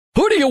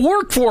Who do you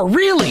work for,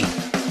 really?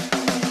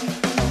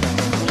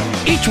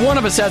 Each one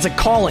of us has a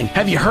calling.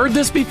 Have you heard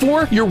this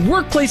before? Your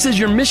workplace is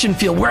your mission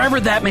field, wherever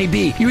that may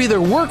be. You either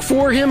work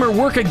for him or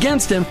work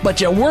against him, but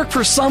you work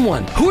for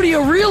someone. Who do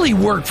you really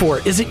work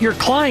for? Is it your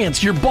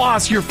clients, your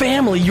boss, your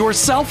family,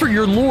 yourself, or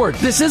your Lord?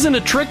 This isn't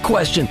a trick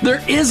question.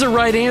 There is a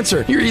right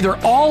answer. You're either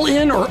all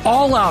in or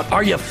all out.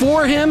 Are you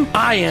for him?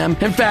 I am.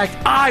 In fact,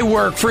 I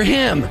work for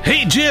him.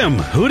 Hey, Jim,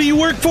 who do you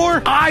work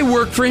for? I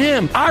work for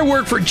him. I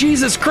work for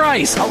Jesus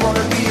Christ. I want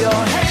to be your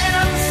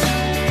hands.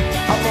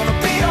 I want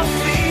to be your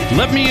feet.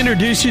 Let me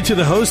introduce you to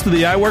the host of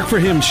the I Work For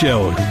Him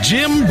show,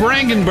 Jim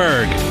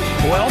Brangenberg.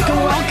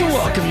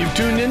 Welcome. You've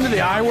tuned into the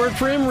I Work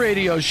For Him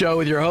radio show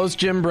with your host,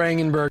 Jim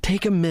Brangenberg.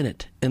 Take a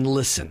minute and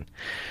listen.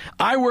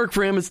 I Work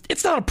For Him,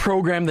 it's not a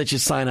program that you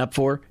sign up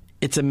for.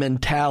 It's a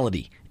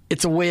mentality.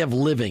 It's a way of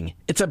living.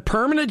 It's a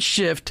permanent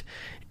shift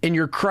in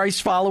your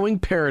Christ-following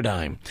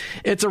paradigm.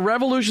 It's a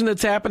revolution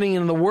that's happening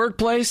in the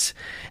workplace,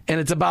 and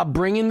it's about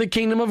bringing the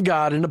kingdom of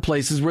God into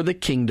places where the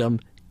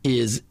kingdom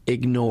is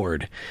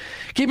ignored.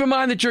 Keep in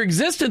mind that your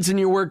existence in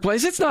your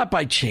workplace, it's not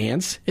by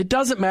chance. It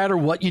doesn't matter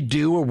what you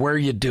do or where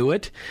you do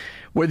it.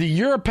 Whether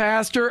you're a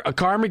pastor, a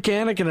car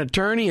mechanic, an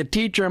attorney, a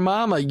teacher, a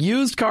mom, a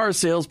used car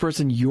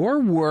salesperson, your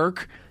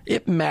work,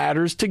 it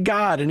matters to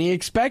God, and He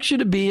expects you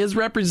to be His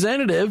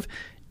representative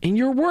in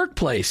your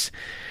workplace.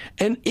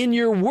 And in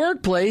your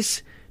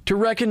workplace, to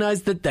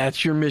recognize that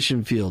that's your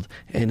mission field.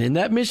 And in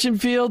that mission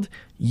field,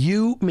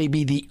 you may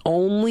be the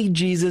only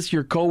Jesus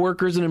your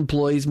coworkers and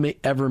employees may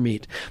ever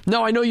meet.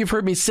 Now, I know you've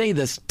heard me say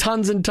this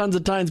tons and tons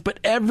of times, but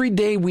every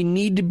day we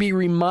need to be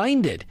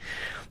reminded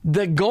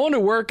that going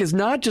to work is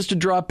not just to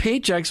draw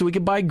paychecks so we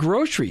can buy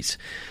groceries.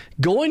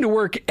 Going to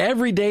work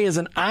every day is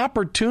an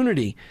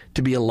opportunity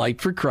to be a light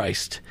for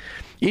Christ.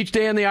 Each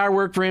day on the I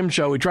Work For Him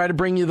show, we try to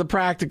bring you the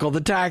practical, the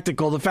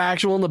tactical, the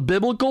factual, and the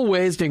biblical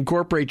ways to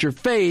incorporate your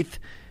faith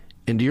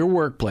into your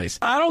workplace.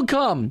 I don't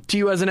come to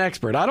you as an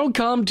expert. I don't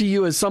come to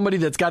you as somebody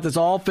that's got this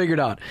all figured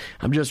out.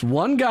 I'm just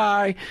one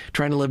guy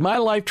trying to live my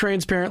life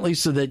transparently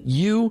so that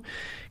you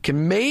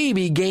can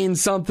maybe gain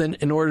something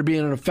in order to be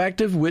an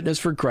effective witness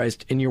for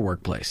Christ in your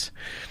workplace.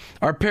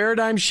 Our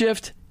paradigm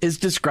shift is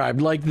described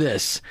like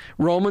this.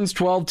 Romans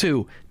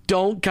 12:2.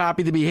 Don't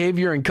copy the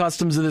behavior and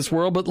customs of this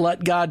world, but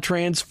let God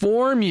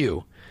transform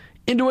you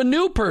into a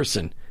new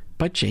person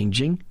by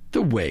changing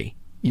the way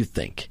you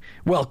think.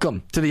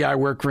 Welcome to the I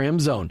Work For Him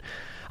zone.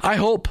 I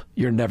hope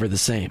you're never the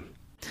same.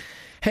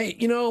 Hey,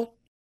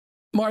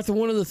 Martha,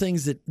 one of the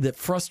things that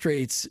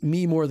frustrates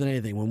me more than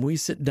anything when we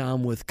sit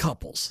down with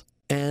couples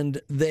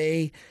and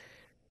they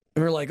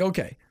are like,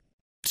 okay,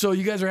 so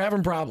you guys are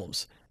having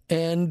problems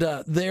and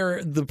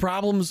the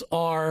problems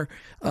are,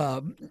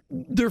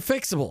 they're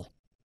fixable.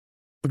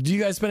 Do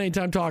you guys spend any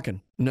time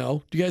talking?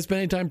 No. Do you guys spend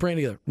any time praying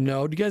together?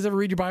 No. Do you guys ever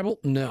read your Bible?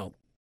 No.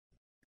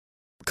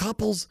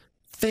 Couples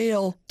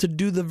fail to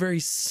do the very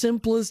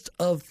simplest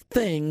of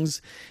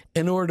things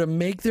in order to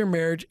make their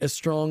marriage as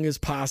strong as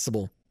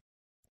possible.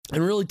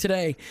 And really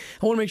today,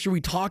 I want to make sure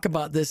we talk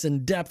about this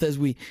in depth as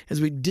we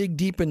dig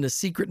deep into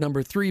secret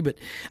number 3. But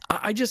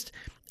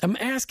I'm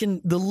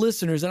asking the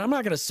listeners, and I'm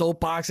not going to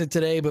soapbox it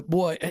today, but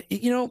boy,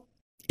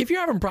 if you're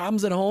having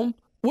problems at home,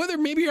 whether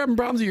maybe you're having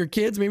problems with your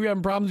kids, maybe you're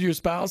having problems with your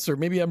spouse, or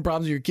maybe you're having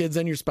problems with your kids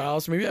and your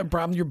spouse, or maybe you're having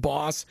problems with your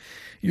boss,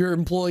 your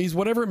employees,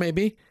 whatever it may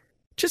be,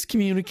 just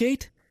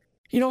communicate.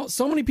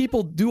 So many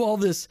people do all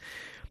this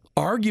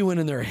arguing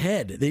in their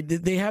head.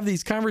 They have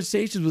these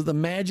conversations with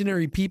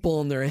imaginary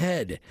people in their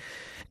head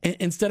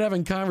instead of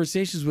having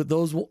conversations with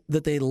those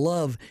that they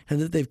love and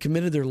that they've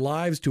committed their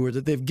lives to or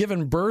that they've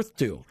given birth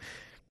to.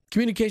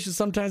 Communication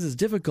sometimes is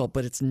difficult,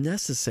 but it's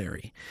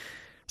necessary.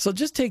 So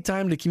just take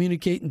time to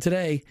communicate. And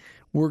today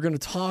we're going to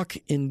talk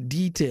in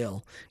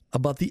detail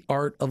about the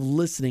art of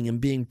listening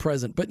and being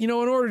present. But, in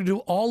order to do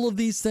all of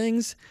these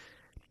things,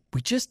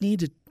 we just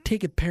need to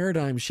take a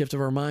paradigm shift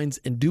of our minds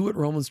and do what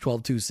Romans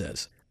 12:2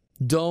 says.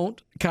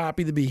 Don't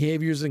copy the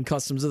behaviors and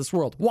customs of this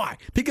world. Why?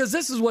 Because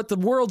this is what the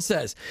world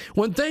says.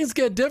 When things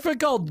get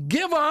difficult,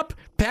 give up,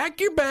 pack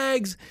your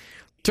bags,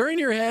 turn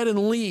your head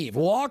and leave.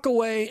 Walk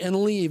away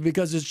and leave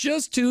because it's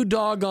just too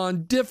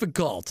doggone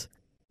difficult.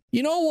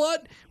 You know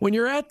what? When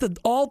you're at the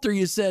altar,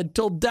 you said,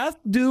 till death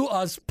do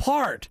us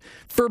part,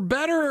 for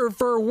better or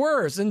for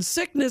worse, in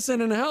sickness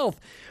and in health.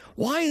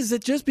 Why is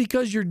it just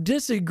because you're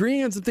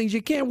disagreeing on some things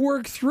you can't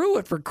work through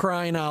it, for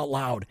crying out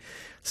loud?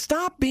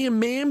 Stop being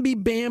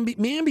mamby-pamby,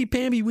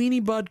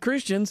 weenie bud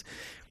Christians.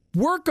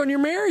 Work on your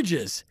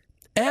marriages.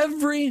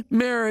 Every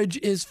marriage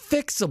is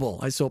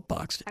fixable. I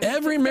soapboxed.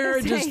 Every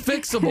marriage is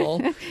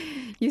fixable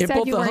if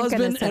both the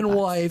husband and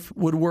wife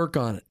would work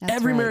on it.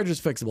 Every marriage is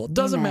fixable. It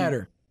doesn't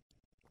matter.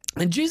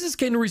 And Jesus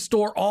came to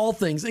restore all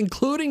things,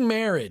 including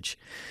marriage.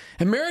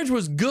 And marriage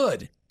was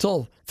good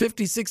till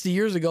 50, 60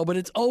 years ago, but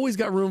it's always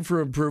got room for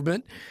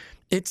improvement.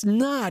 It's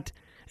not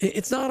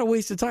a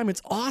waste of time.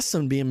 It's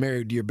awesome being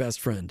married to your best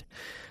friend.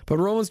 But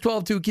Romans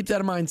 12:2, keep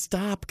that in mind.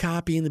 Stop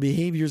copying the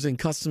behaviors and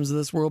customs of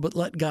this world, but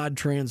let God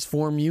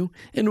transform you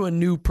into a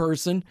new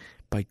person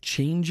by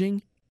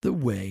changing the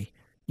way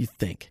you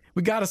think.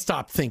 We got to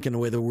stop thinking the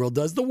way the world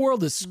does. The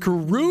world is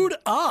screwed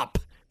up.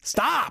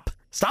 Stop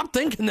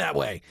thinking that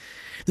way.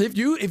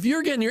 If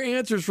you're getting your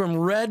answers from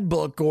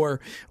Redbook or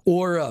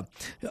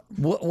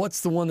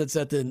what's the one that's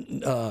at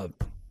the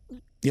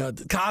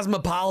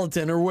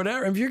Cosmopolitan or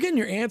whatever, if you're getting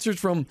your answers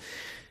from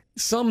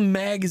some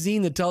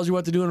magazine that tells you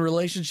what to do in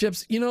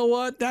relationships, you know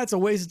what? That's a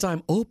waste of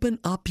time. Open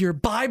up your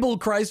Bible,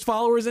 Christ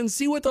followers, and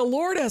see what the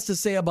Lord has to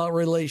say about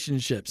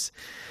relationships.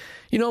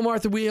 You know,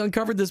 Martha, we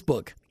uncovered this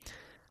book,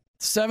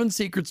 7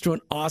 Secrets to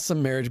an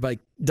Awesome Marriage by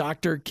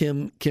Dr.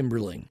 Kim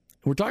Kimberling.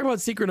 We're talking about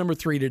secret number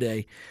 3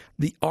 today,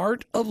 the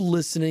art of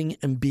listening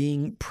and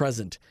being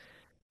present.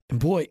 And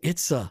boy, it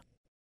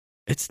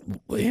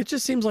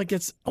just seems like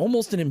it's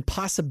almost an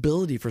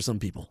impossibility for some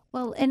people.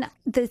 Well, and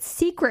the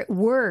secret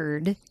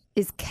word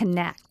is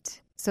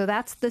connect. So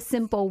that's the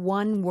simple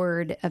one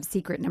word of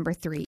secret number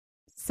 3.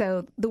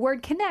 So the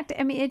word connect,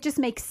 I mean, it just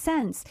makes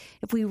sense.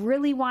 If we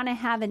really want to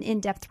have an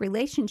in-depth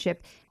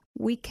relationship,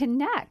 we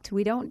connect.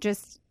 We don't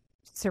just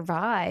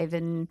survive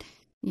and,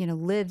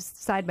 live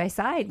side by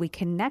side. We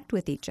connect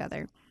with each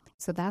other.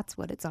 So that's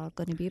what it's all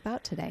going to be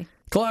about today.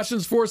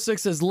 Colossians 4:6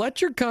 says,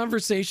 let your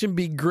conversation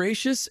be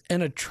gracious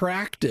and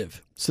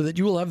attractive so that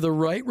you will have the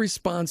right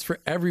response for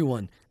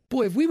everyone.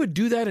 Boy, if we would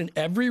do that in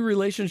every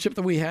relationship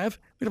that we have,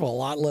 we'd have a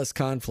lot less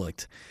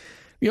conflict.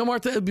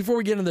 Martha, before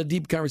we get into the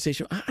deep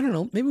conversation, I don't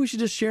know, maybe we should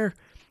just share,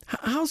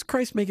 how's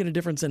Christ making a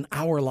difference in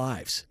our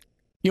lives?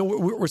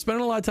 We're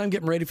spending a lot of time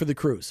getting ready for the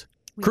cruise.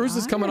 Cruise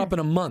is coming up in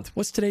a month.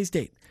 What's today's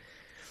date?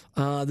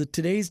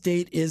 Today's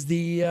date is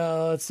the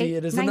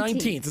 19th. It's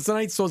the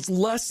 19th, so it's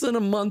less than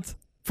a month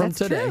from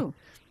today. True.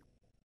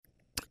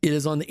 It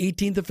is on the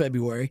 18th of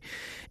February,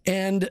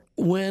 and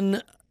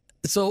when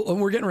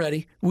we're getting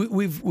ready.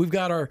 We've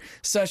got our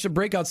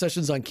breakout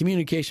sessions on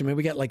communication. Man,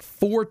 we got like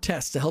 4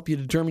 tests to help you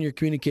determine your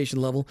communication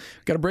level.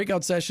 We've got a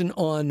breakout session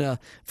on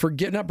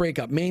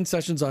main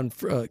sessions on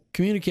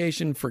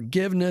communication,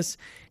 forgiveness,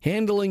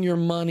 handling your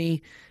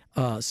money,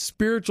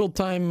 spiritual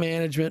time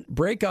management,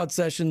 breakout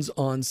sessions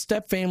on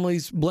step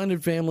families,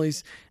 blended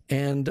families,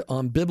 and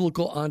on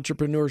biblical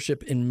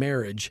entrepreneurship in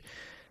marriage.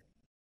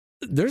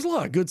 There's a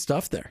lot of good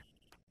stuff there,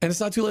 and it's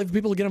not too late for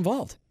people to get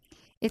involved.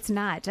 It's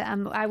not.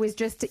 I was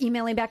just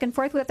emailing back and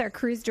forth with our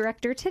cruise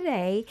director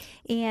today,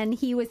 and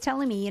he was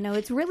telling me,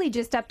 it's really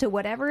just up to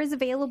whatever is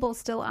available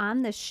still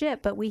on the ship,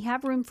 but we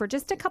have room for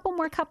just a couple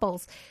more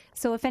couples.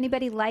 So if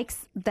anybody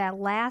likes that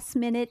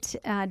last-minute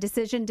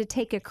decision to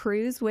take a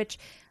cruise, which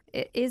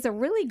is a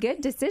really good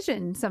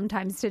decision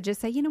sometimes to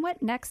just say, you know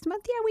what, next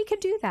month, yeah, we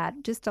could do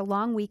that. Just a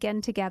long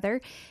weekend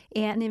together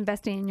and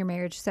investing in your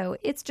marriage. So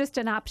it's just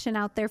an option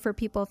out there for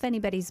people if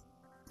anybody's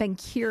been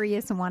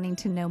curious and wanting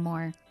to know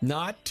more.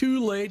 Not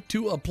too late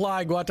to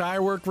apply. Go out to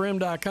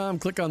iworkforhim.com,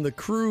 click on the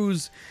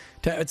cruise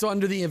tab. It's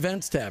under the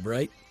events tab,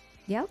 right?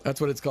 Yep. That's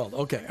what it's called.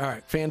 Okay. All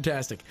right.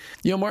 Fantastic.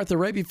 Martha,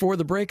 right before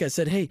the break, I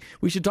said, hey,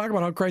 we should talk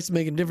about how Christ is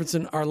making a difference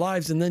in our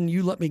lives. And then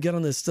you let me get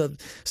on this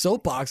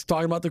soapbox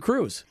talking about the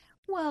cruise.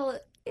 Well,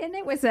 and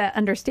it was an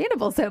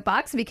understandable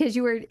soapbox because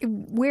you were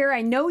where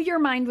I know your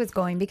mind was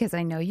going because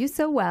I know you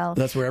so well.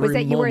 That's where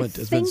every moment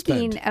has been spent. You were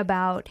thinking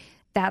about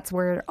that's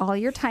where all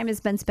your time has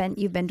been spent.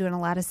 You've been doing a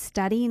lot of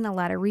studying, a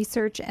lot of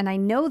research, and I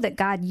know that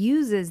God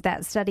uses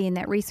that study and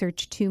that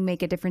research to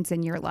make a difference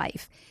in your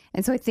life.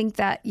 And so I think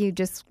that you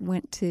just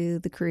went to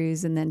the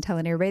cruise and then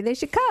telling everybody they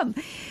should come.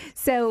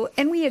 So,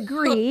 and we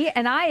agree,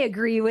 and I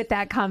agree with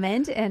that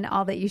comment and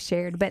all that you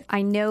shared, but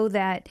I know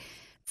that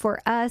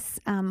for us,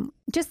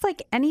 just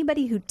like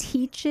anybody who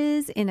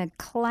teaches in a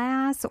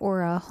class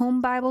or a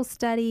home Bible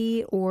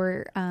study,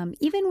 or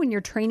even when you're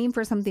training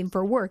for something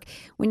for work,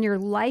 when your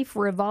life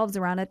revolves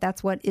around it,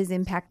 that's what is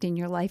impacting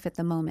your life at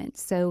the moment.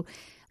 So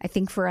I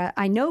think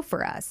I know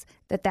for us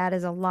that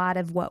is a lot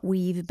of what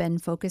we've been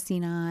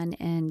focusing on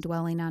and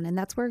dwelling on. And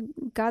that's where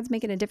God's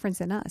making a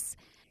difference in us.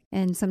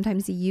 And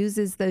sometimes he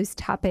uses those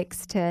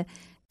topics to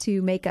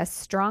make us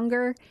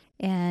stronger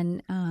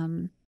and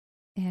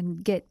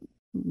get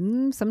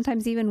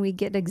sometimes even we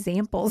get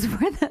examples for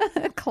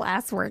the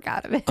classwork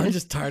out of it. I'm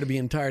just tired of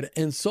being tired.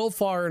 And so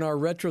far in our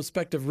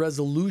retrospective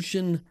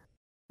resolution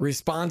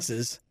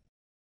responses,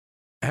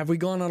 have we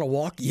gone on a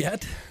walk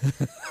yet?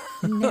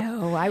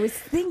 No, I was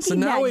thinking so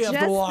now that we have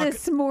just to walk.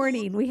 This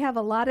morning. We have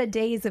a lot of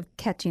days of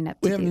catching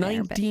up to We have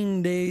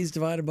 19 days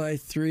divided by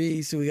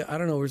 3. So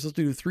we're supposed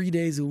to do 3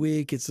 days a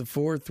week. It's the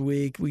 4th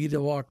week. We get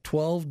to walk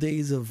 12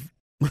 days of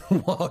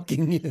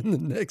walking in the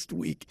next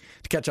week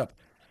to catch up.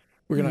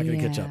 We're not going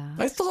to catch up.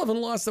 I still haven't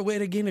lost the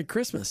weight I gained at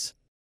Christmas.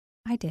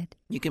 I did.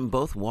 You can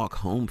both walk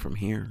home from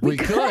here. We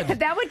could.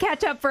 That would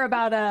catch up for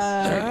about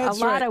a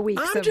lot of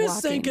weeks. I'm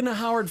just thinking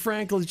Howard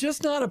Frankel is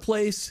just not a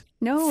place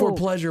No. for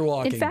pleasure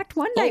walking. In fact,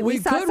 one night we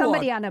saw could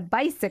somebody walk. on a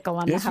bicycle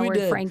on Yes, the we Howard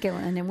did.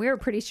 Franklin, and we were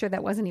pretty sure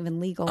that wasn't even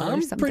legal or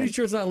I'm something. pretty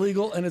sure it's not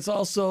legal, and it's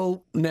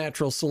also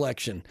natural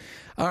selection.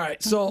 All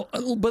right, so,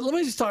 but let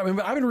me just talk.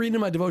 I've been reading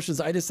in my devotions.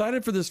 I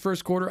decided for this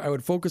first quarter I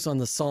would focus on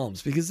the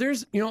Psalms because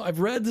there's, I've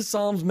read the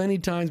Psalms many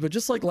times, but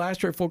just like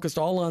last year, I focused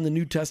all on the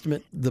New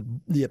Testament,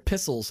 the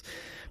epistles,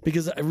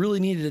 because I really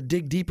needed to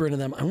dig deeper into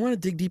them. I want to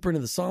dig deeper into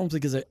the Psalms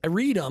because I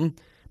read them,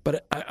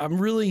 but I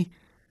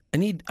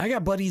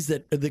got buddies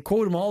that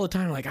quote them all the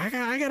time. Like, I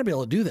got to be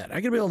able to do that. I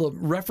got to be able to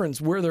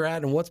reference where they're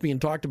at and what's being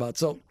talked about.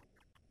 So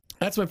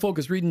that's my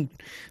focus, reading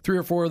 3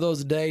 or 4 of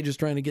those a day, just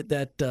trying to get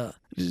that,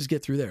 just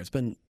get through there.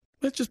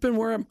 It's just been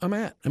where I'm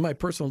at in my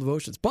personal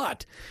devotions.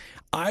 But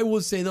I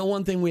will say the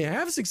one thing we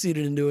have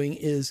succeeded in doing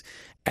is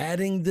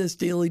adding this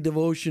daily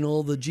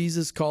devotional, the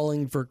Jesus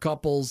Calling for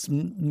couples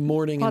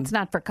morning. Well, it's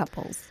not for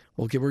couples.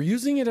 Okay, we're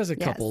using it as a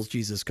couples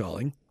Jesus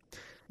Calling.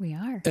 We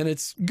are. And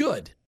it's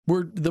good.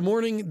 We're the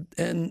morning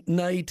and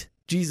night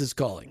Jesus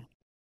Calling.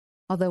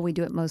 Although we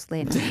do it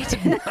mostly at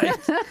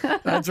night.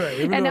 That's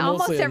right. And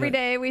almost every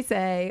day we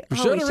say, we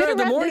should have read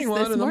the morning this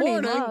one in the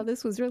morning. Wow,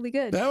 this was really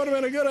good. That would have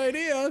been a good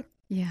idea.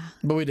 Yeah.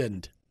 But we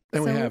didn't.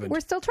 And we haven't.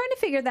 We're still trying to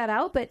figure that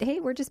out, but hey,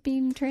 we're just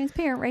being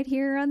transparent right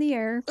here on the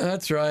air.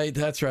 That's right.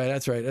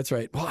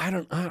 Well, I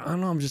don't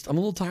know. I'm a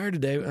little tired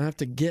today. I have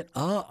to get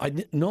up.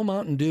 No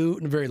Mountain Dew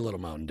and very little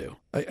Mountain Dew.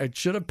 I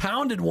should have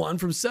pounded one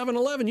from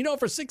 7-Eleven,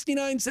 for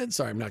 69 cents.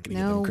 Sorry, I'm not going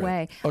to give them credit.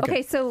 No way.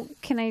 Okay, so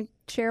can I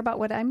share about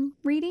what I'm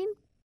reading?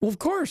 Well, of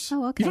course.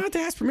 Oh, okay. You don't have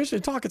to ask permission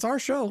to talk. It's our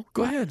show.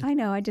 Go ahead. I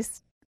know. I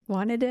just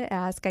wanted to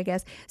ask, I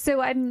guess.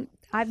 So I'm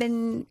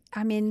in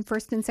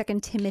 1st and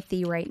 2nd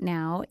Timothy right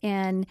now,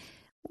 and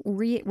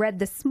read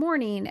this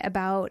morning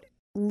about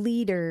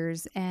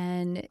leaders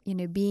and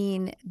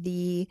being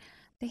they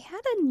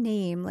had a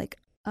name like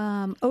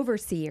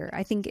overseer,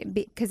 I think,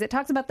 because it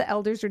talks about the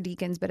elders or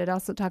deacons, but it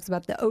also talks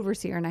about the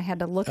overseer, and I had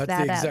to look that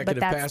up.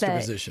 Executive pastor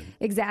position.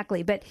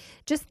 Exactly, but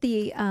just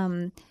the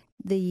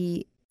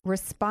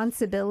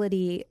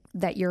responsibility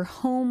that your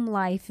home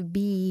life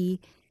be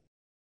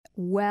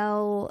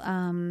well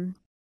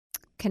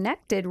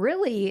connected,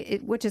 really,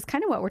 which is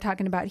kind of what we're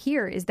talking about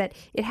here, is that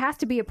it has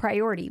to be a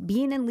priority.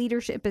 Being in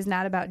leadership is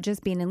not about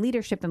just being in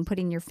leadership and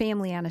putting your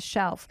family on a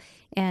shelf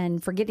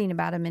and forgetting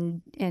about them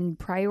and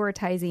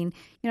prioritizing.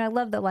 I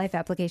love the Life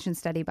Application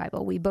Study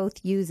Bible. We both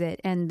use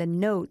it, and the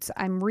notes,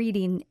 I'm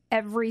reading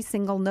every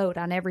single note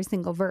on every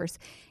single verse,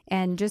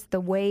 and just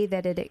the way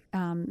that it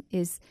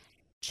is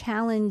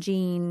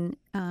challenging,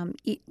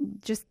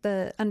 just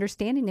the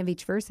understanding of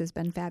each verse has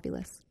been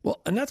fabulous. Well,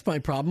 and that's my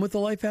problem with the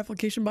Life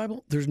Application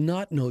Bible. There's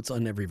not notes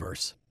on every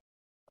verse.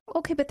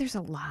 Okay, but there's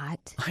a lot.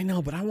 I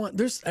know, but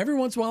there's every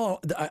once in a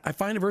while, I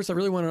find a verse I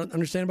really want to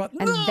understand about.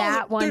 And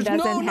that one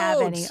doesn't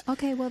have any. Notes.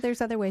 Okay, well, there's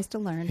other ways to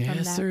learn from that.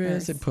 Yes, there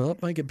verse. is. I pull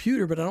up my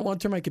computer, but I don't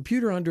want to turn my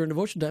computer on during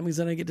devotion time because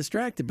then I get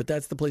distracted. But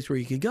that's the place where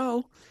you can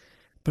go.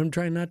 But I'm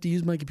trying not to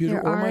use my computer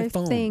or my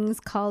phone. There are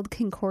things called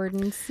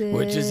concordances.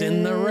 Which is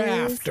in the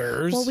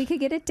rafters. Well, we could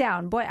get it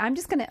down. Boy, I'm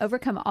just going to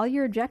overcome all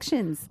your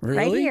objections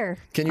right here.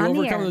 Can you on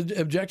overcome the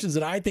the objections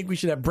that I think we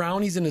should have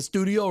brownies in the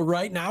studio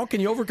right now? Can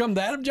you overcome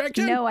that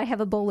objection? No, I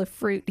have a bowl of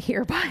fruit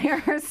here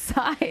by our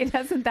side.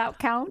 Doesn't that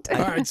count? All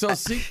right, so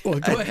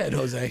go ahead,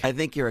 Jose. I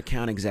think your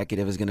account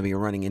executive is going to be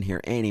running in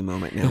here any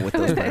moment now with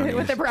those brownies.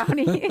 With the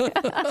brownie.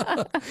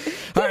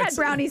 He had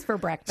brownies for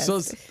breakfast.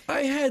 So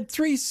I had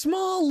 3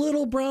 small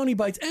little brownie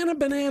bites and a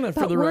banana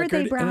for the were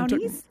record. they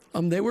brownies?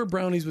 They were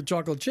brownies with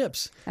chocolate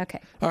chips. Okay.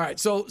 All right,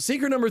 so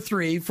secret number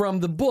 3 from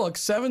the book,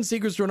 7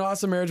 Secrets to an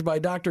Awesome Marriage by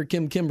Dr.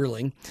 Kim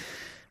Kimberling.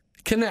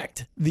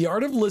 Connect, the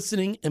art of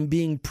listening and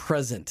being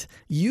present.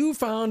 You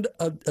found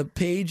a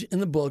page in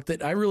the book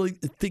that I really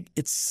think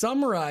it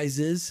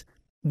summarizes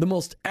the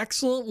most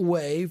excellent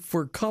way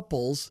for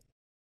couples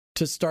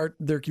to start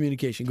their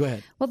communication. Go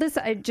ahead. Well, this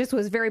just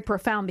was very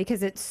profound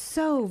because it's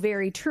so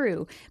very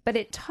true. But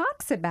it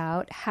talks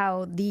about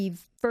how the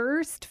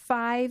first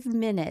 5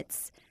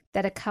 minutes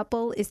that a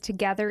couple is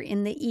together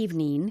in the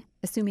evening,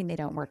 assuming they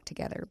don't work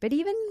together, but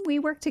even we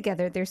work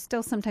together, there's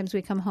still sometimes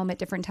we come home at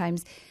different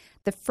times.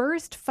 The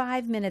first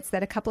 5 minutes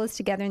that a couple is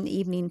together in the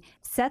evening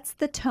sets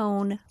the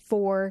tone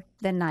for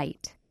the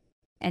night.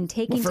 And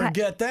taking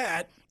forget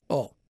that.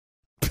 Oh.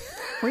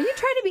 Were you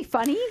trying to be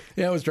funny?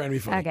 Yeah, I was trying to be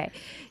funny. Okay.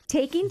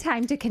 Taking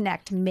time to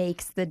connect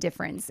makes the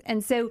difference.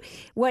 And so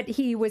what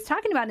he was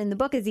talking about in the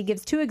book is he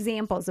gives 2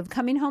 examples of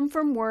coming home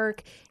from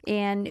work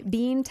and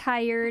being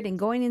tired and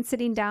going and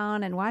sitting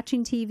down and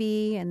watching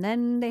TV, and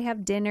then they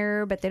have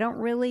dinner, but they don't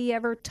really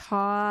ever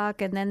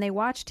talk, and then they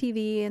watch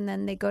TV and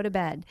then they go to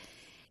bed.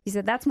 He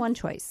said, that's one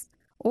choice.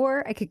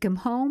 Or I could come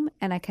home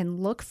and I can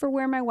look for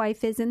where my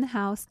wife is in the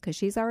house because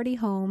she's already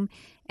home,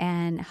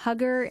 and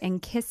hug her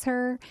and kiss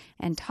her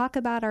and talk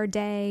about our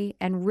day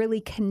and really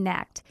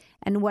connect.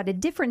 And what a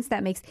difference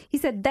that makes. He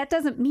said that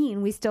doesn't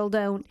mean we still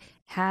don't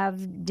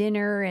have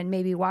dinner and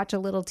maybe watch a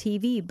little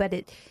TV, but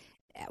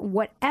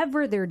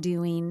whatever they're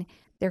doing,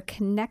 they're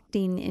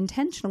connecting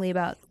intentionally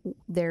about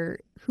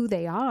who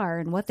they are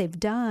and what they've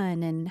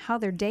done and how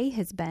their day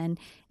has been.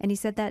 And he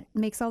said that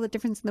makes all the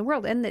difference in the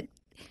world. And that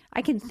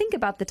I can think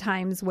about the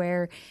times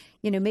where,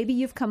 maybe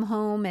you've come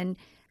home, and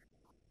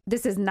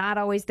this is not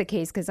always the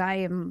case because I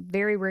am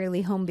very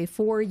rarely home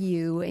before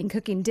you and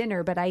cooking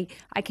dinner, but I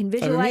can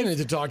visualize. I've been meaning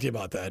to talk to you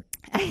about that.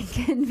 I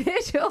can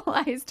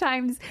visualize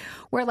times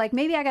where, like,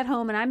 maybe I got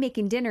home and I'm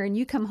making dinner, and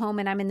you come home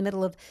and I'm in the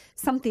middle of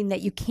something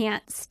that you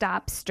can't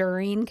stop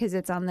stirring because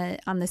it's on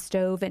the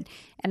stove, and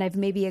I've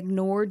maybe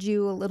ignored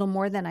you a little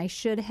more than I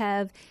should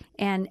have,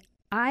 and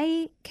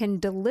I can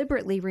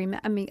deliberately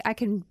I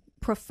can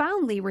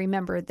profoundly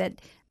remember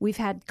that we've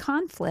had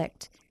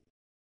conflict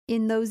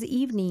in those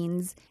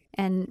evenings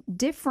and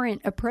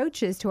different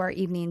approaches to our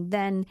evening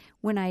than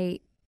when I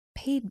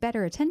paid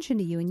better attention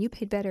to you and you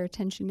paid better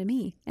attention to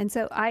me. And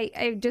so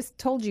I just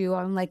told you,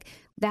 I'm like,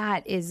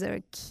 that is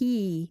a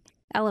key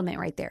element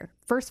right there.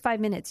 First 5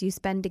 minutes you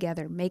spend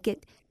together, make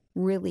it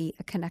really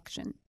a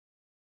connection.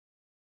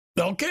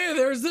 Okay,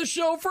 there's the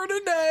show for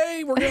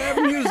today. We're going to have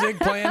music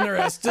playing the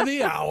rest of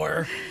the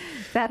hour.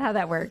 Is that how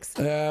that works?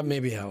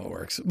 Maybe how it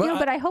works. But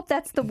but I hope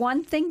that's the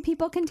one thing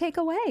people can take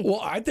away. Well,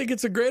 I think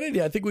it's a great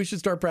idea. I think we should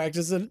start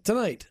practicing it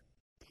tonight.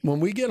 When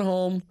we get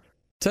home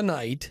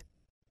tonight.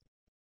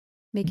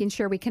 Making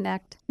sure we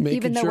connect.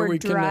 Even though we're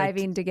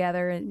driving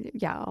together and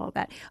all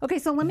that. Okay,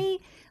 so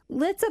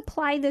let's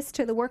apply this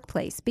to the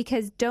workplace,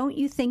 because don't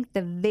you think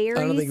the very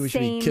same... I don't think we should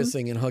be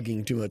kissing and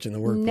hugging too much in the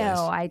workplace.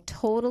 No, I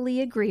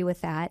totally agree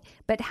with that.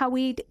 But how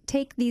we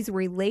take these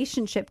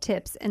relationship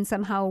tips and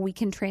somehow we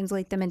can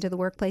translate them into the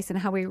workplace and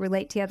how we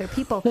relate to other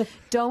people.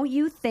 Don't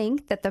you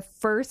think that the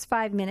first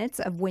 5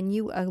 minutes of when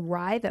you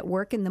arrive at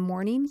work in the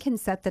morning can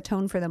set the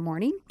tone for the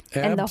morning?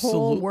 Absolutely. And the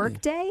whole work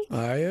day?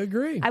 I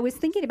agree. I was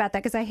thinking about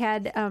that because I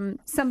had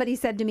somebody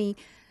said to me,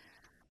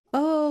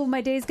 oh,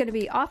 my day's going to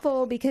be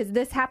awful because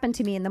this happened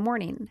to me in the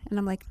morning. And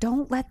I'm like,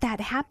 don't let that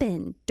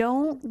happen.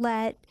 Don't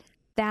let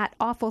that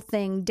awful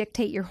thing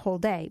dictate your whole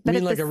day. But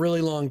you mean like a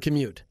really long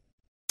commute?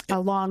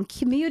 A long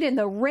commute in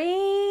the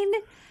rain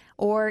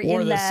or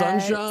in the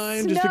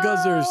sunshine, snow. Just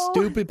because there's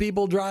stupid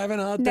people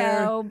driving out there?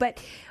 No,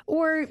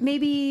 or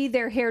maybe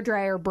their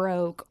hairdryer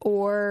broke,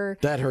 or...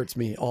 That hurts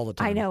me all the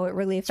time. I know, it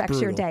really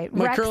affects your day.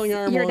 My curling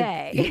arm your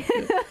day.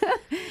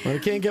 I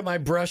can't get my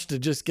brush to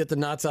just get the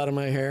knots out of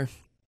my hair.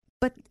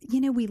 But,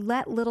 we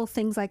let little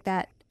things like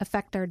that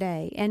affect our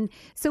day. And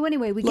so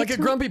anyway, we get like a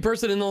grumpy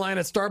person in the line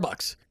at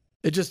Starbucks.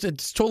 It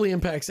totally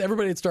impacts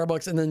everybody at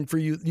Starbucks, and then for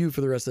you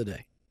for the rest of the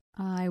day.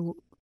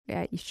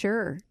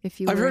 Sure.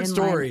 I've heard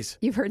stories.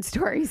 You've heard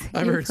stories.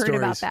 I've heard stories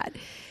about that.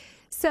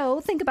 So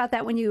think about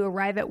that when you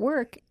arrive at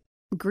work.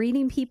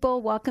 Greeting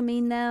people,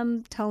 welcoming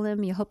them, tell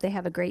them you hope they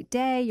have a great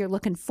day. You're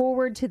looking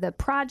forward to the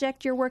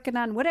project you're working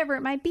on, whatever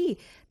it might be.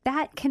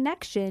 That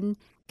connection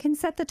can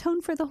set the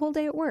tone for the whole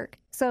day at work.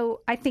 So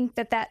I think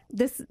that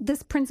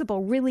this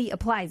principle really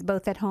applies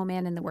both at home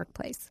and in the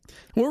workplace.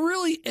 Well,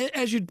 really,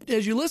 as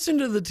you listen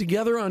to the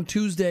Together on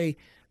Tuesday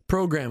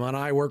program on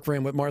I Work For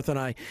Him with Martha and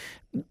I,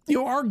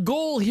 our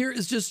goal here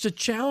is just to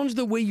challenge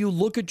the way you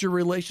look at your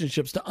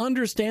relationships, to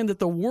understand that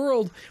the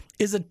world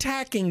is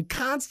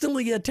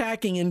constantly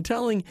attacking and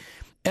telling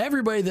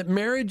everybody that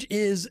marriage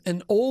is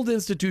an old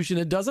institution.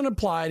 It doesn't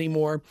apply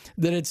anymore,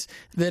 that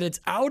it's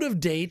out of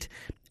date,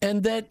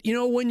 and that,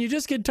 when you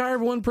just get tired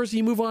of one person,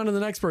 you move on to the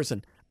next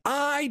person.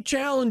 I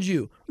challenge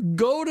you,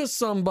 go to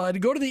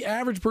the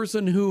average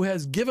person who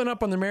has given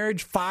up on their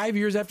marriage 5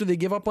 years after they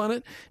give up on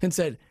it and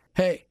said,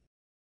 hey,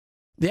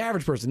 the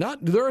average person,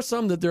 there are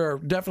some that there are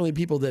definitely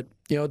people that,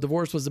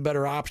 divorce was a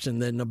better option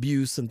than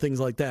abuse and things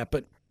like that.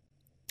 But,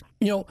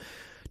 do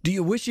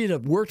you wish you'd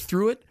have worked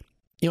through it?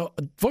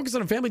 Focus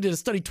on a Family did a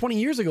study 20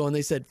 years ago, and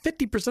they said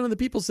 50% of the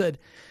people said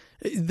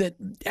that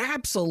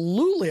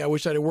absolutely I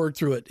wish I'd have worked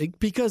through it,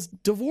 because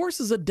divorce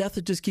is a death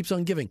that just keeps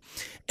on giving.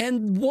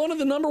 And one of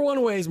the number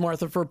one ways,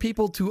 Martha, for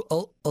people to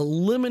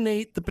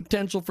eliminate the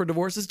potential for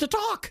divorce is to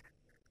talk.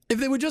 If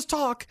they would just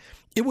talk,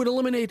 it would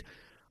eliminate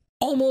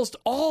almost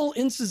all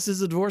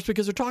instances of divorce,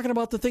 because they're talking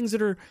about the things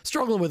that are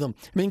struggling with them.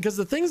 Because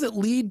the things that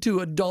lead to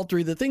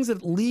adultery, the things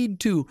that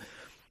lead to,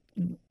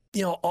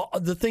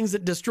 the things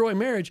that destroy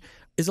marriage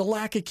is a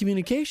lack of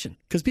communication.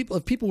 Because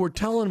if people were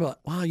telling about,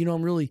 wow,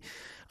 I'm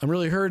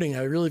really hurting.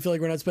 I really feel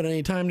like we're not spending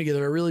any time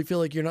together. I really feel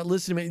like you're not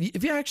listening to me.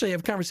 If you actually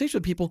have a conversation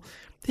with people,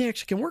 they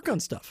actually can work on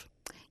stuff.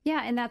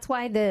 Yeah, and that's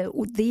why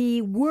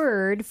the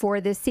word for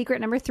this secret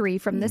number 3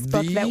 from this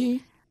book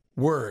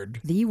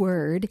The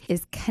word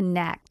is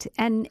connect.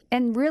 And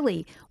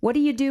really, what do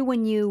you do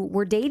when you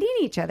were dating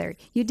each other?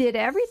 You did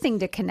everything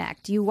to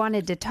connect. You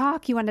wanted to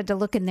talk. You wanted to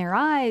look in their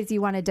eyes.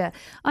 You wanted to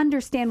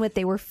understand what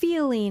they were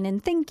feeling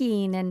and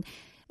thinking.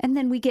 And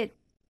then we get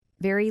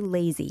very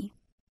lazy.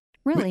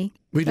 Really,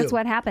 that's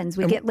what happens.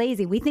 We get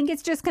lazy. We think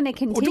it's just going to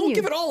continue. Well, don't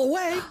give it all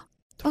away.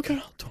 Don't give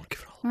it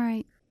all. All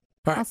right.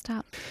 I'll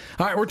stop.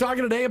 All right, we're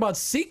talking today about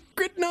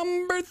secret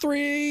number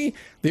 3,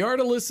 the art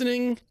of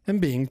listening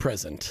and being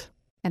present.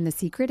 And the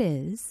secret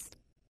is?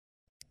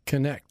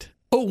 Connect.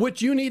 Oh,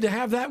 which you need to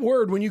have that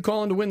word when you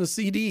call in to win the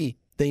CD.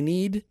 They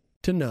need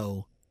to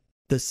know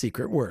the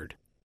secret word.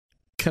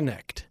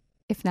 Connect.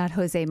 If not,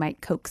 Jose might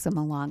coax them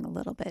along a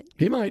little bit.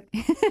 He might.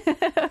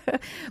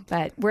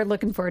 But we're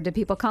looking forward to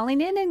people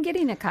calling in and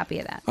getting a copy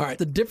of that. All right.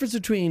 The difference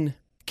between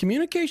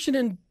communication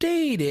in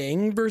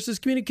dating versus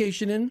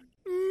communication in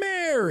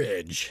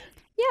marriage.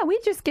 Yeah, we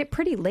just get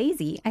pretty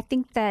lazy. I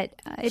think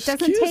that it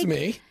doesn't Excuse take...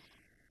 me.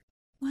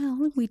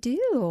 Well, we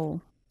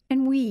do.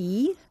 And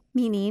we,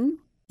 meaning...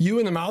 You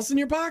and the mouse in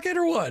your pocket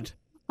or what?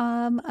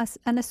 An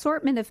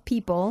assortment of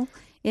people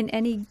in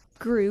any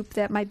group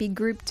that might be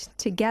grouped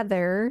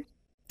together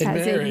In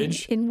as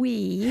marriage. in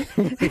we.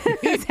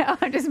 So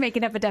I'm just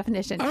making up a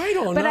definition. I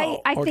don't but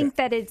know. I Okay. think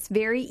that it's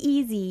very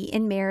easy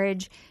in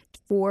marriage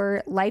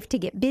for life to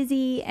get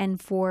busy and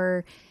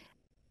for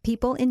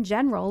people in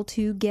general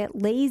to get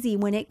lazy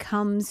when it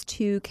comes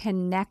to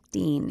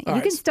connecting. All You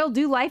right. can still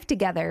do life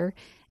together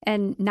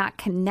and not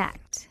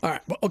connect. All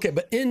right. Okay.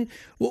 But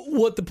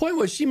what the point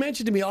was, she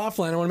mentioned to me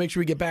offline, I want to make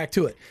sure we get back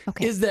to it,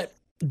 Okay. is that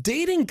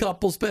dating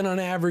couples spend on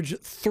average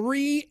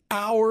 3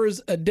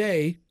 hours a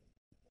day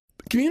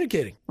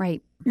communicating.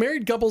 Right.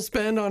 Married couples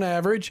spend on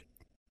average,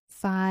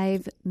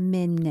 5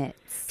 minutes.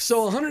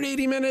 so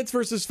 180 minutes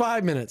versus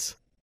 5 minutes.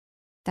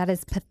 That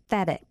is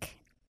pathetic.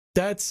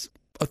 That's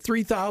a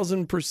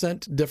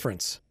 3,000%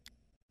 difference.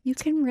 You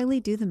can really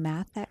do the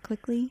math that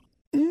quickly?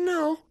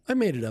 No, I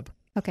made it up.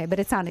 Okay, but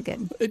it sounded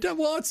good. It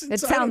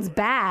Sounds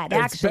bad,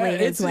 It's actually.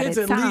 bad. Is what It's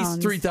it at sounds.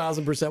 least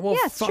 3,000%. Well, Yeah,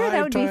 it's true.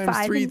 That would be 5 times 5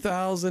 and-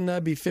 3,000,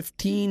 that'd be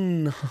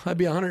 15. That'd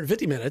be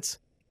 150 minutes.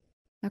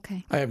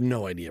 Okay. I have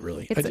no idea,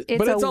 really. It's,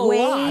 But it's a way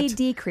lot.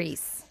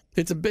 decrease.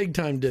 It's a big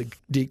time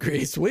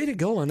decrease. Way to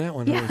go on that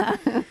one. Yeah.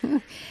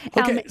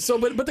 Okay, so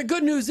but the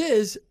good news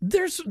is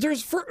there's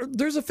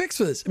a fix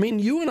for this. I mean,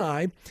 you and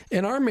I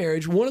in our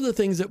marriage, one of the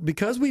things that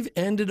because we've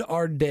ended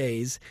our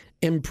days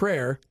in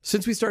prayer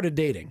since we started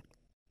dating,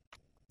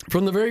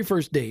 from the very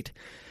first date,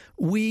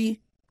 we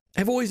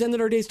have always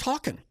ended our days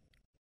talking.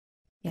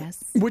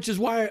 Yes. Which is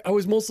why I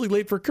was mostly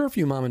late for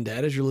curfew, Mom and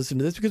Dad, as you're listening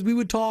to this, because we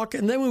would talk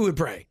and then we would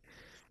pray.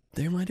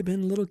 There might have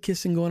been a little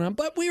kissing going on,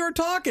 but we were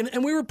talking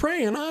and we were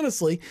praying,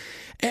 honestly.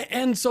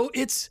 And so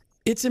it's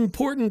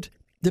important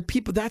that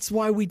people, that's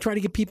why we try to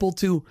get people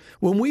to,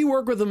 when we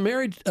work with a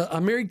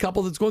married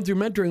couple that's going through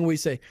mentoring, we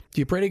say,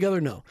 do you pray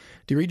together? No.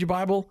 Do you read your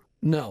Bible?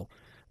 No.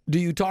 Do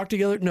you talk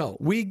together? No.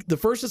 The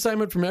first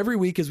assignment from every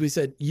week is we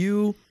said,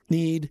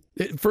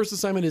 first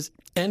assignment is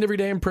end every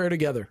day in prayer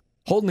together,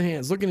 holding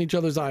hands, looking in each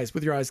other's eyes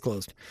with your eyes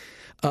closed.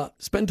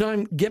 Spend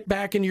time, get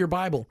back into your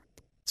Bible.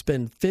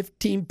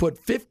 Put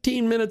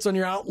 15 minutes on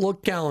your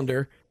Outlook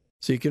calendar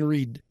so you can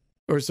read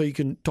or so you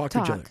can talk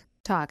to each other.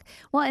 Talk.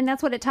 Well, and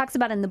that's what it talks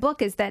about in the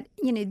book is that,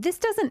 this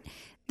doesn't,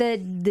 the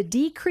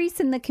decrease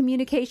in the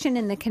communication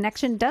and the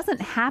connection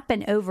doesn't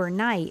happen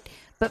overnight,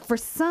 but for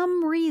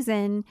some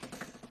reason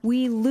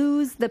we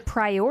lose the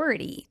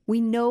priority.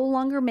 We no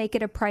longer make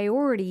it a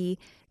priority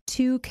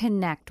to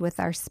connect with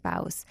our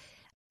spouse.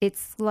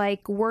 It's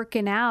like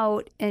working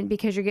out and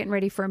because you're getting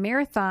ready for a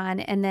marathon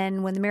and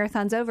then when the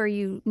marathon's over,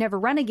 you never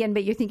run again,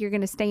 but you think you're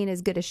going to stay in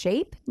as good a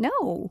shape.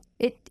 No,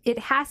 it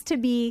has to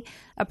be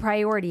a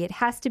priority. It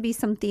has to be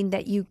something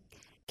that you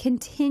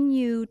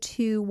continue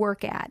to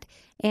work at.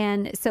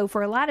 And so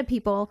for a lot of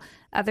people,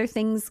 other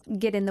things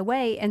get in the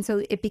way. And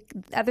so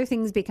other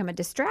things become a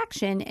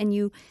distraction and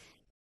you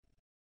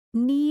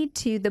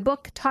the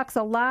book talks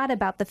a lot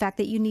about the fact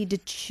that you need to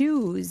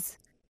choose.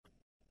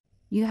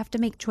 You have to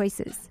make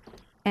choices.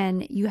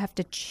 And you have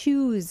to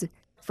choose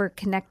for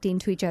connecting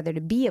to each other to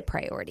be a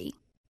priority.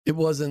 It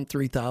wasn't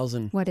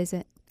 3,000. What is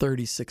it?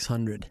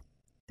 3,600.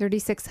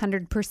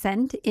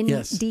 3,600%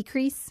 in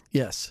decrease?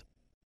 Yes.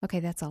 Okay,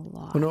 that's a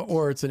lot. Well, no,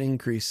 or it's an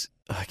increase.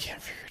 I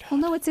can't figure it out. Well,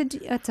 no, it's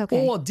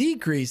okay. Well, a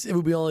decrease, it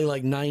would be only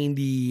like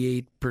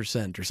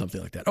 98% or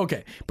something like that.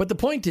 Okay. But the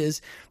point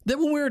is that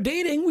when we were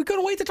dating, we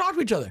couldn't wait to talk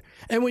to each other.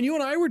 And when you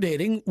and I were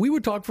dating, we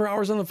would talk for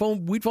hours on the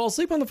phone. We'd fall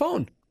asleep on the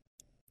phone.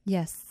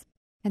 Yes.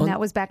 And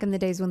that was back in the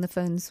days when the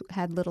phones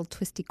had little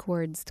twisty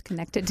cords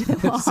connected to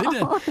the wall. Yes, it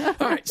did.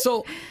 All right.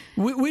 So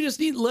we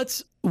just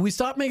we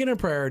stop making it a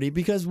priority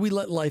because we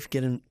let life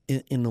get in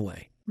the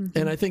way. Mm-hmm.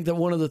 And I think that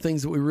one of the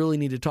things that we really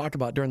need to talk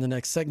about during the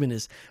next segment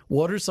is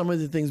what are some of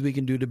the things we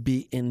can do to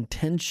be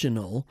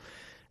intentional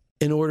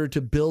in order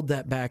to build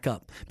that back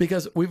up?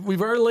 Because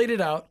we've already laid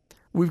it out.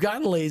 We've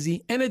gotten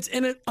lazy,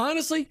 and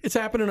honestly, it's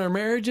happened in our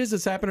marriages.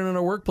 It's happening in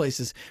our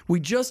workplaces.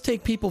 We just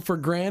take people for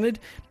granted,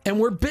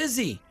 and we're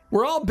busy.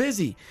 We're all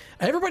busy.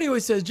 Everybody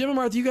always says, Jim and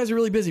Martha, you guys are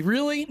really busy.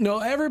 Really? No,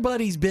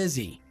 everybody's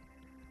busy.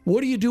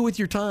 What do you do with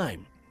your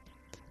time?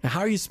 And how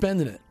are you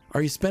spending it?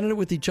 Are you spending it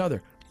with each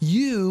other?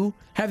 You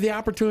have the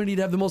opportunity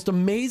to have the most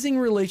amazing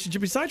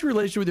relationship. Besides your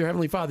relationship with your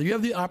Heavenly Father, you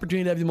have the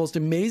opportunity to have the most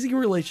amazing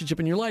relationship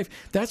in your life.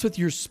 That's with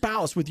your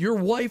spouse, with your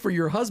wife or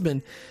your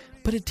husband.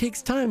 But it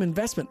takes time,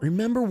 investment.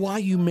 Remember why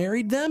you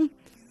married them?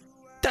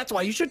 That's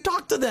why you should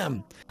talk to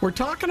them. We're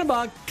talking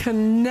about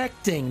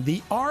connecting,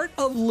 the art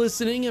of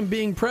listening and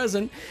being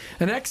present.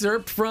 An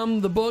excerpt from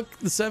the book,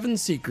 The 7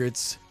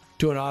 Secrets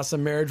to an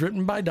Awesome Marriage,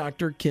 written by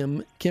Dr.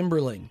 Kim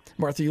Kimberling.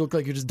 Martha, you look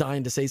like you're just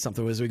dying to say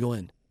something as we go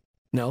in.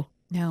 No?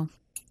 No.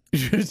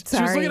 She was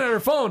Sorry. looking at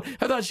her phone.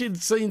 I thought she'd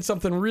seen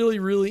something really,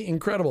 really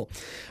incredible.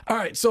 All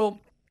right, so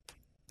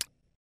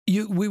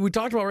we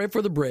talked about right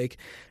before the break,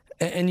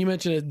 and you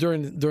mentioned it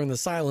during the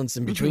silence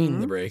in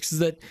between the breaks, is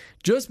that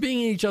just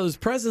being in each other's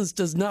presence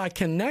does not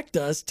connect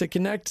us. To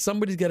connect,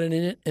 somebody's got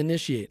to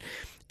initiate.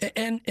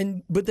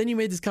 But then you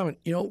made this comment,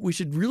 we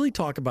should really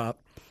talk about,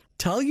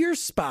 tell your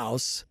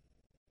spouse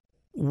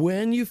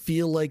when you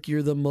feel like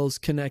you're the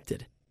most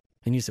connected.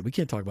 And you said, we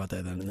can't talk about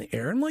that then in the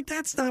air. I'm like,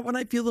 that's not when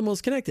I feel the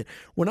most connected.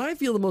 When I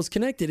feel the most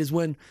connected is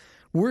when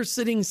we're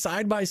sitting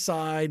side by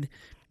side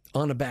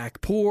on a back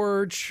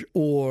porch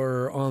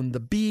or on the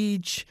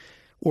beach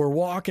or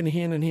walking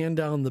hand in hand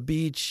down the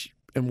beach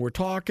and we're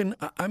talking.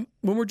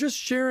 When we're just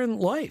sharing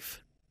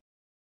life.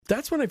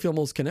 That's when I feel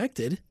most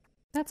connected.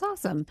 That's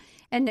awesome.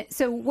 And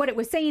so what it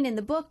was saying in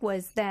the book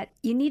was that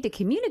you need to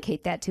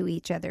communicate that to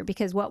each other,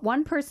 because what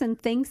one person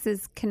thinks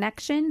is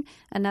connection,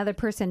 another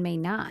person may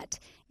not.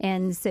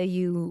 And so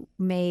you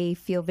may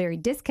feel very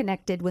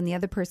disconnected when the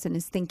other person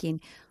is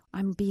thinking,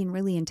 I'm being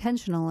really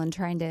intentional and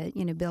trying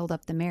to, build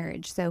up the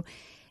marriage. So,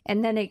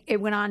 and then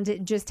it went on to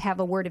just have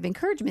a word of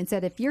encouragement,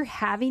 said if you're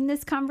having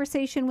this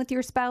conversation with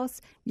your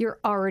spouse, you're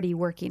already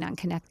working on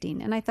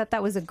connecting. And I thought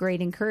that was a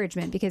great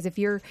encouragement, because if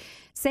you're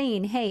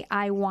saying, hey,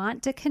 I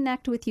want to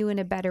connect with you in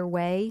a better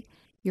way,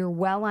 you're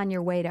well on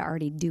your way to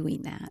already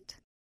doing that.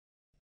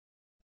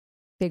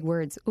 Big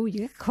words. Oh, you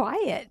get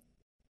quiet.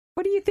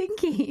 What are you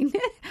thinking?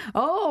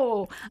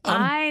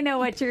 I know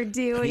what you're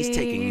doing. He's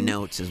taking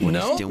notes is what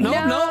he's doing. No.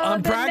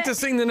 I'm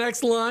practicing the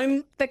next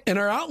line in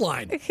our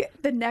outline.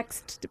 The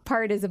next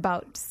part is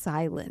about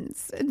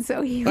silence. And so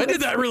I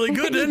did that really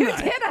good, didn't I?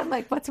 You did. I'm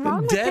like, what's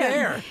wrong with him? Dead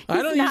air.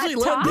 I don't usually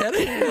let dead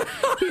air.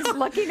 He's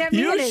looking at me.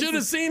 You should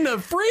have seen the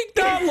freaked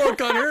out look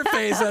on her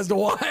face as to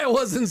why I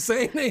wasn't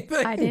saying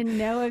anything. I didn't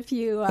know if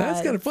you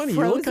That's kind of funny.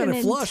 You look kind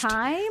of flushed.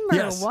 Time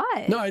or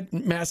what? No,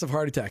 massive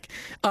heart attack.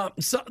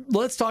 So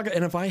let's talk.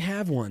 And if I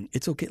have one,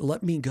 it's okay.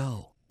 Let me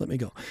go. All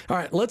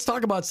right, let's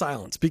talk about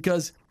silence,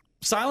 because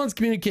silence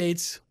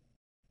communicates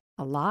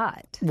a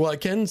lot. Well, it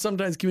can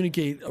sometimes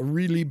communicate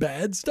really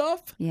bad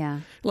stuff.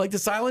 Yeah. Like the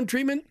silent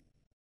treatment.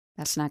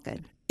 That's not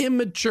good.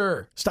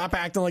 Immature. Stop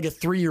acting like a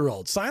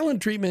 3-year-old. Silent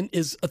treatment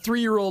is a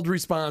 3-year-old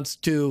response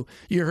to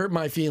you hurt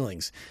my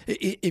feelings.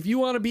 If you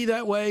want to be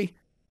that way,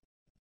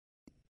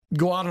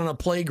 go out on a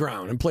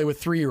playground and play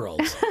with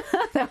 3-year-olds.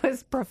 That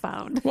was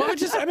profound. Well, I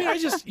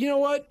just, you know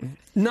what?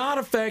 Not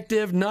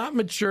effective, not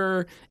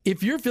mature.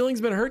 If your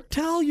feelings been hurt,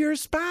 tell your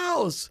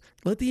spouse.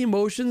 Let the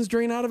emotions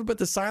drain out of it. But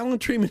the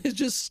silent treatment is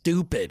just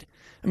stupid.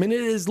 It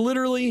is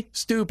literally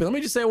stupid. Let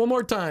me just say it one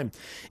more time.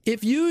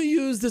 If you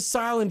use the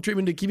silent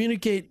treatment to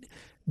communicate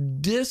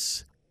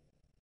what's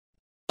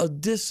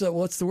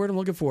the word I'm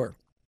looking for?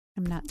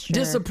 I'm not sure.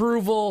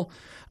 Disapproval,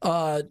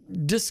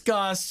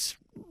 disgust,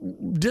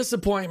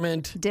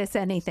 disappointment, diss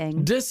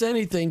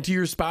anything to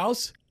your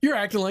spouse, you're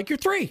acting like you're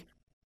 3.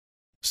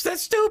 So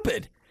that's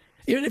stupid.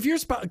 Even if your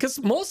spouse, because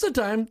most of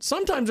the time,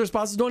 sometimes their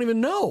spouses don't even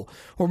know,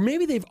 or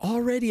maybe they've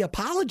already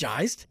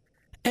apologized,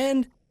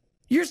 and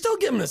you're still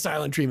giving the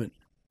silent treatment.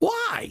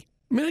 Why?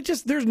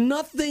 There's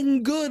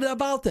nothing good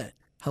about that.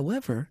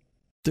 However,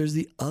 there's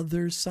the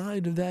other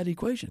side of that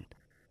equation,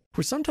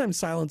 where sometimes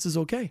silence is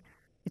okay.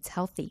 It's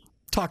healthy.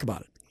 Talk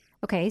about it.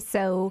 Okay,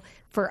 so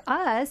for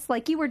us,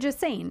 like you were just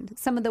saying,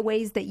 some of the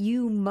ways that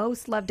you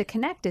most love to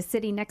connect is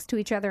sitting next to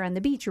each other on the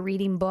beach,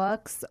 reading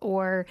books,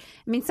 or,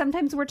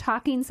 sometimes we're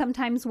talking,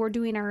 sometimes we're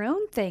doing our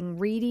own thing,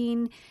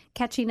 reading,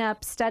 catching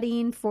up,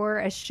 studying for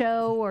a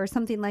show or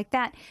something like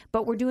that,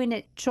 but we're doing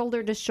it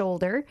shoulder to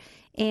shoulder,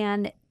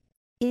 and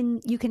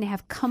you can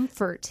have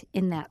comfort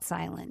in that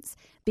silence,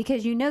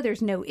 because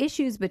there's no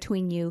issues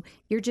between you.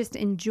 You're just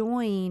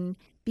enjoying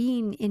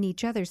being in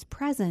each other's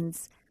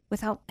presence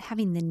without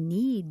having the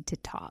need to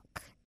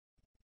talk.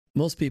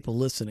 Most people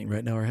listening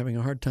right now are having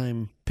a hard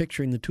time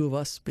picturing the two of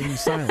us being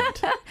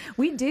silent.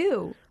 We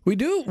do. We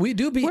do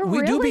be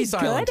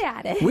silent. Good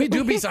at it. We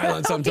do be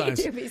silent sometimes.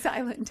 We do be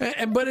silent.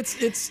 But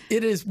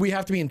it is we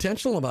have to be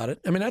intentional about it.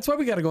 That's why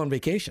we got to go on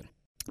vacation.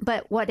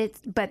 But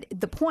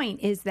the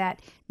point is that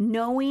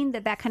knowing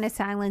that kind of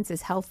silence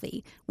is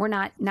healthy. We're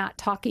not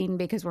talking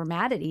because we're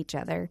mad at each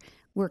other.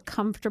 We're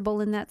comfortable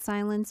in that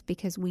silence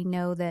because we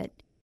know that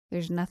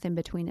there's nothing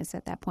between us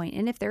at that point.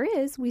 And if there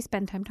is, we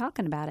spend time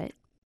talking about it.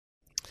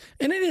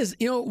 And it is,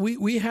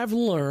 we have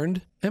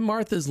learned, and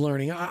Martha's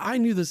learning. I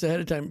knew this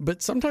ahead of time,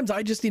 but sometimes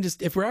I just need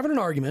to, if we're having an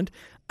argument,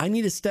 I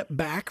need to step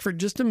back for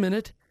just a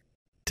minute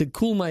to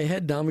cool my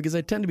head down, because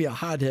I tend to be a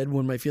hothead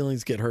when my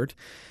feelings get hurt,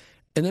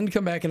 and then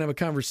come back and have a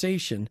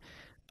conversation.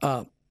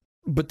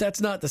 But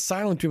that's not the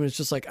silent treatment. It's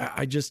just like,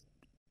 I just,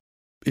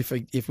 if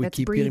we that's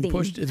keep breathing. Getting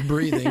pushed, it's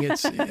breathing.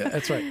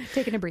 That's right.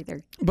 Taking a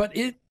breather. But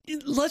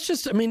let's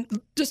just,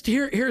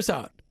 here's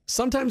out.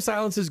 Sometimes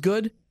silence is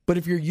good, but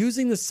if you're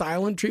using the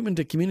silent treatment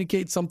to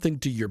communicate something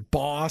to your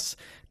boss,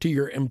 to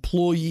your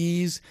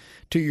employees,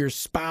 to your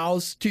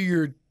spouse, to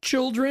your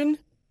children,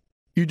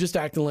 you're just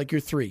acting like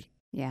you're 3.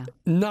 Yeah.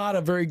 Not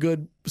a very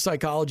good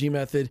psychology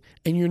method,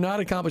 and you're not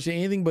accomplishing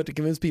anything but to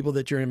convince people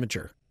that you're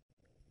immature.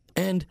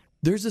 And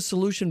There's a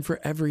solution for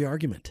every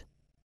argument.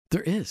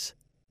 There is.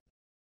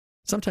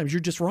 Sometimes you're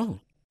just wrong.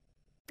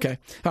 Okay.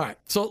 All right.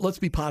 So let's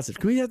be positive.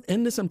 Can we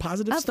end this on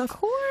positive stuff? Of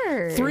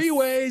course. 3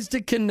 ways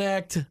to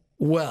connect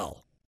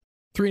well.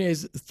 3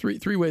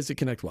 ways to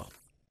connect well.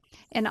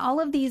 And all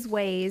of these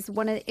ways,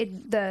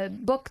 the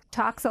book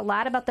talks a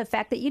lot about the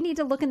fact that you need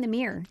to look in the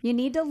mirror. You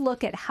need to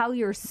look at how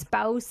your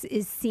spouse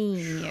is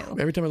seeing you.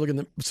 Every time I look in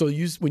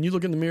when you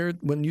look in the mirror,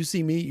 when you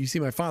see me, you see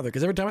my father.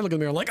 Because every time I look in the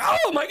mirror, I'm like,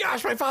 oh my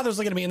gosh, my father's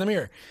looking at me in the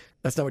mirror.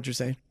 That's not what you're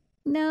saying?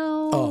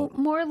 No,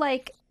 more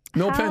like...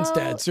 No offense,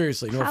 Dad.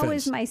 Seriously, no offense. How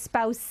is my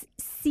spouse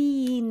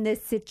seeing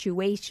this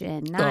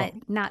situation?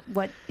 Not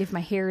what if my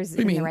hair is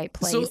in the right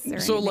place or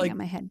anything on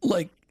my head.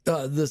 Like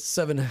the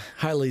 7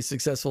 highly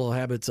successful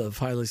habits of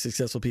highly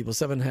successful people.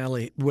 7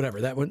 highly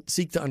whatever that one.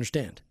 Seek to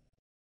understand.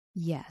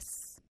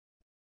 Yes,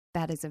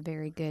 that is a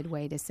very good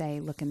way to say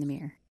look in the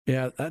mirror.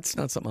 Yeah, that's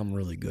not something I'm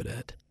really good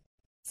at.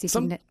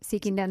 Seeking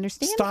to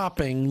understand.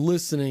 Stopping,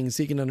 listening,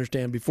 seeking to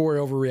understand before I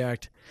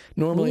overreact.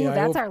 Normally,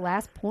 that's our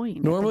last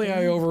point. Normally,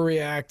 I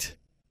overreact.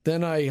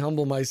 Then I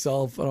humble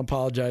myself and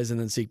apologize and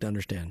then seek to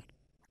understand.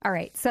 All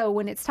right. So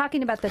when it's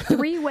talking about the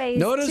 3 ways,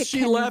 notice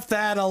she left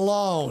that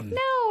alone.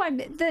 No, I'm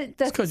the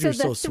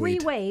 3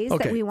 ways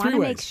that we want to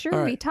make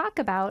sure we talk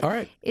about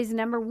is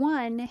number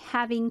 1,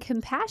 having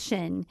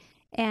compassion,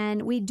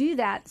 and we do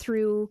that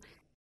through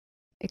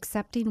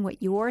accepting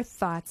what your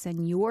thoughts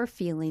and your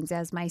feelings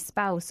as my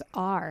spouse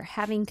are,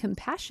 having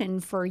compassion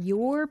for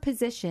your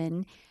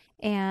position,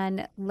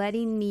 and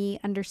letting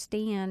me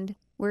understand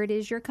where it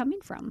is you're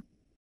coming from.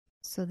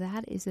 So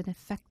that is an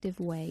effective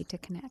way to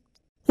connect.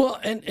 Well,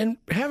 and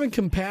having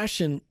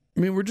compassion, I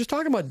mean, we're just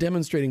talking about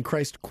demonstrating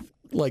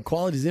Christ-like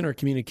qualities in our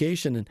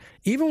communication. And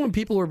even when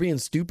people were being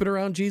stupid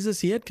around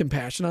Jesus, he had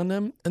compassion on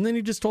them, and then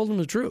he just told them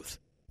the truth.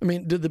 I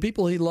mean, to the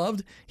people he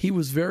loved, he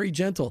was very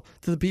gentle.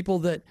 To the people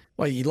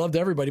he loved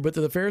everybody, but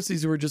to the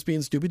Pharisees who were just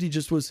being stupid,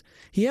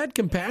 he had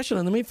compassion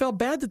on them. He felt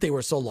bad that they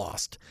were so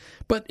lost.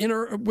 But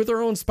with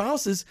our own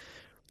spouses,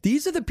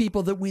 these are the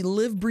people that we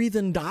live, breathe,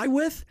 and die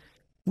with.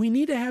 We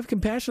need to have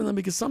compassion on them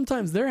because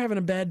sometimes they're having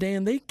a bad day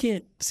and they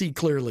can't see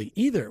clearly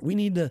either. We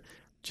need to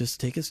just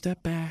take a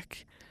step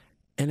back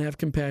and have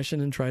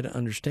compassion and try to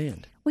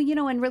understand.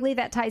 Well, and really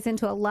that ties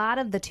into a lot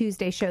of the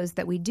Tuesday shows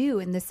that we do,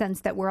 in the sense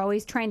that we're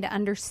always trying to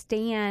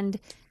understand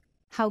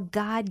how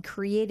God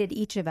created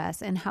each of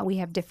us and how we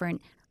have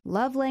different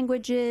love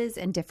languages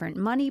and different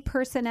money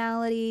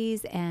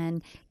personalities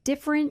and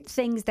different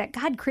things that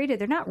God created.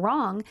 They're not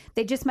wrong.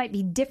 They just might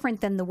be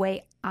different than the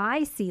way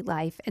I see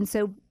life. And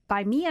so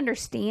by me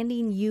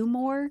understanding you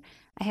more,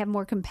 I have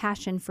more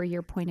compassion for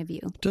your point of view.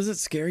 Does it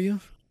scare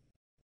you?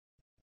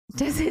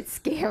 Does it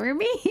scare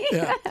me?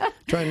 Yeah.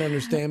 Trying to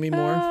understand me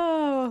more?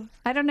 Oh,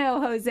 I don't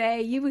know,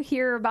 Jose. You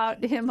hear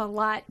about him a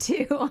lot,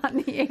 too,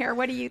 on the air.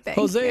 What do you think?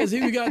 Jose, as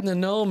you've gotten to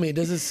know me,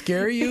 does it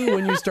scare you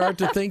when you start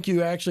to think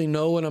you actually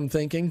know what I'm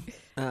thinking?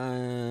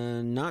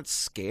 Not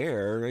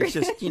scared. It's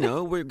just,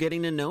 we're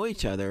getting to know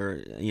each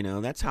other.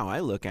 That's how I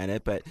look at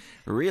it. But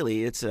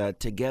really, it's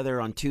together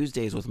on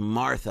Tuesdays with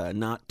Martha,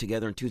 not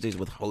together on Tuesdays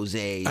with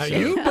Jose.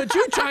 So. But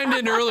you chimed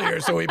in earlier,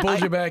 so he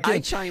pulled you back in. I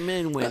chime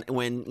in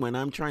when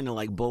I'm trying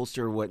to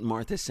bolster what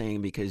Martha's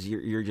saying, because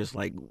you're just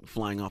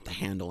flying off the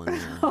handle in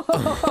there.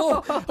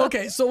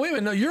 Okay, so wait a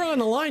minute. No, you're on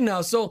the line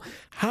now. So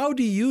how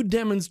do you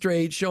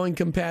demonstrate showing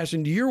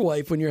compassion to your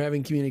wife when you're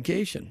having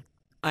communication?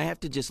 I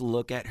have to just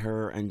look at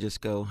her and just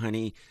go,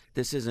 honey,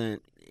 this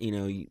isn't,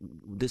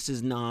 this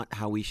is not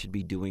how we should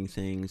be doing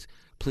things.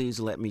 Please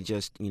let me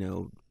just,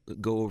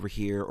 go over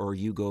here, or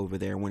you go over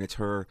there, when it's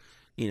her,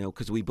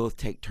 because we both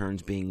take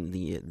turns being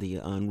the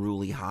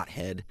unruly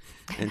hothead.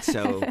 And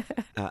so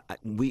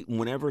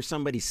whenever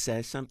somebody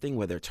says something,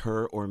 whether it's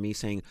her or me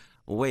saying,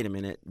 well, wait a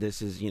minute,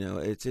 this is,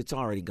 it's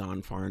already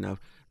gone far enough,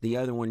 the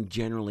other one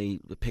generally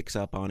picks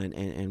up on it,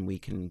 and we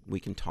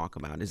can talk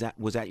about it.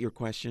 Was that your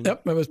question?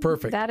 Yep, that was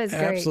perfect. That is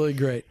great. Absolutely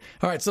great.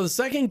 All right, so the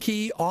second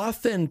key,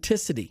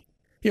 authenticity.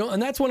 And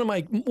that's one of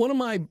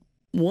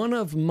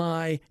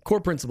my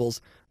core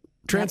principles,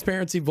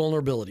 transparency,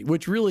 vulnerability,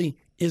 which really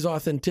is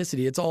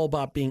authenticity. It's all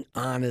about being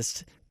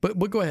honest. But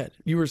go ahead.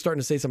 You were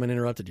starting to say something, I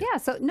interrupted you. Yeah,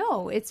 so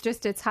no,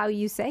 it's how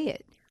you say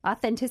it.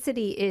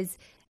 Authenticity is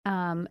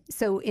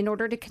so in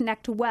order to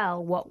connect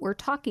well, what we're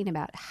talking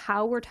about,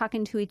 how we're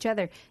talking to each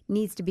other,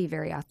 needs to be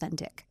very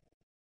authentic.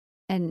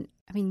 And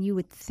I mean, you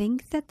would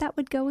think that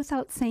would go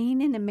without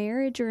saying in a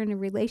marriage or in a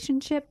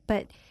relationship,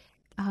 but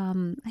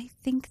I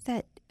think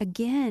that,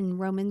 again,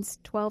 Romans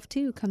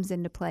 12:2 comes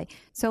into play.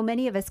 So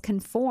many of us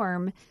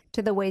conform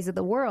to the ways of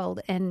the world,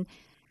 and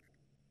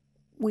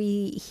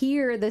we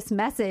hear this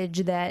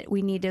message that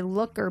we need to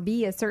look or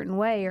be a certain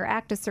way or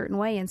act a certain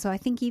way. And so I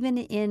think even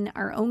in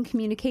our own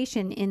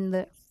communication, in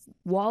the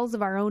walls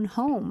of our own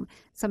home,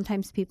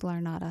 sometimes people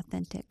are not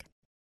authentic.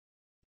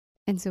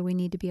 And so we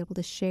need to be able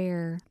to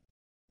share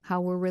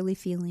how we're really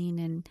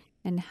feeling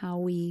and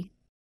how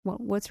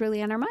what's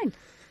really on our mind.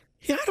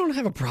 Yeah, I don't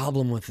have a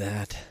problem with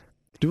that.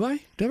 Do I?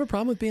 Do I have a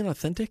problem with being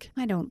authentic?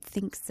 I don't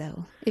think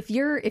so. If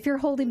you're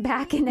holding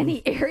back in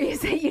any areas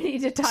that you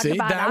need to talk See,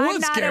 about, that I'm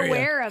would not scare you.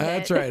 aware of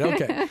That's it. right.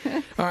 Okay.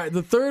 All right.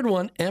 The third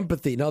one,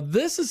 empathy. Now,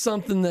 this is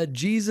something that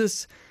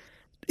Jesus,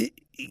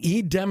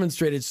 he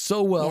demonstrated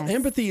so well. Yes.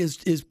 Empathy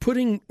is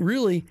putting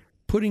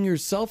your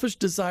selfish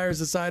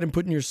desires aside and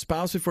putting your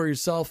spouse before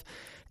yourself.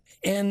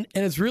 And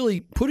it's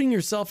really putting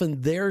yourself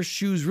in their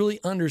shoes,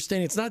 really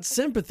understanding. It's not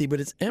sympathy, but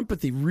it's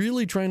empathy,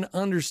 really trying to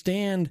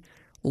understand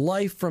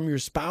life from your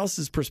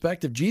spouse's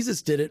perspective.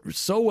 Jesus did it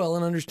so well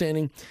in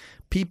understanding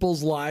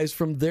people's lives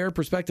from their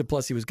perspective.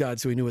 Plus, he was God,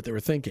 so he knew what they were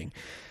thinking.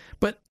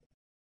 But,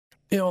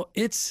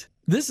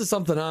 this is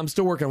something I'm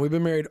still working on. We've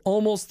been married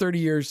almost 30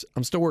 years.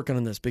 I'm still working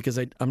on this because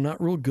I'm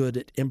not real good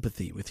at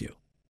empathy with you.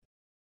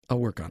 I'll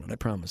work on it. I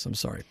promise. I'm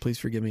sorry. Please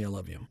forgive me. I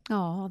love you.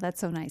 Oh,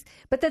 that's so nice.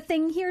 But the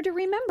thing here to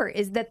remember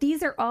is that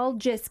these are all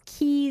just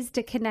keys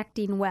to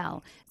connecting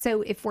well.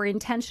 So if we're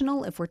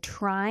intentional, if we're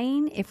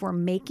trying, if we're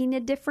making a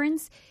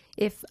difference,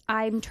 if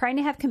I'm trying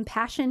to have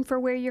compassion for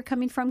where you're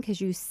coming from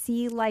because you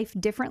see life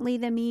differently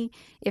than me,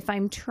 if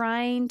I'm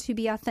trying to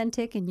be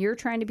authentic and you're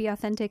trying to be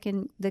authentic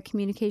in the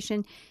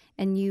communication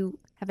and you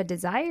have a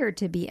desire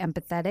to be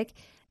empathetic,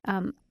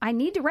 I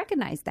need to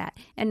recognize that.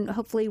 And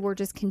hopefully we're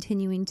just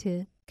continuing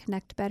to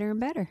connect better and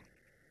better.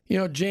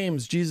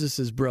 James,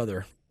 Jesus'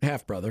 brother,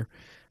 half-brother,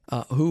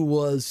 who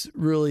was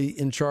really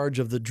in charge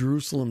of the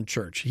Jerusalem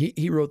church,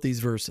 he wrote these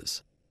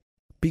verses.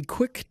 Be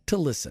quick to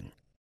listen,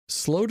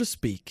 slow to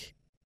speak,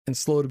 and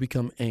slow to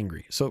become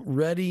angry. So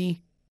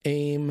ready,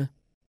 aim,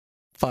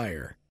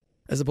 fire,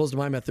 as opposed to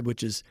my method,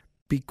 which is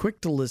be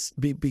quick to listen,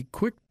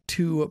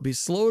 be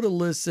slow to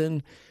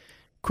listen,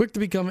 quick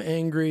to become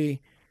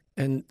angry,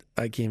 and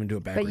I can't even do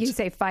it backwards. But you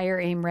say fire,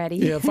 aim, ready.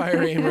 Yeah,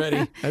 fire, aim,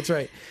 ready. That's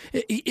right.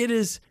 It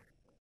is.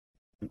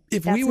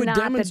 If That's we would not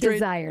the demonstrate,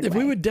 desired if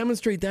way. we would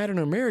demonstrate that in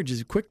our marriage,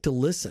 is quick to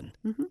listen,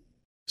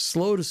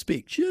 slow to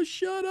speak, just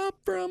shut up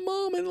for a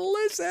moment and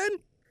listen,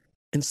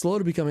 and slow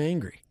to become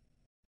angry.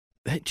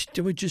 That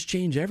would just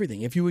change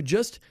everything. If you would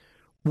just,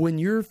 when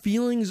your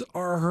feelings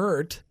are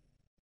hurt,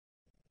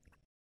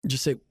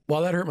 just say,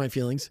 "Well, that hurt my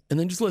feelings," and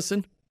then just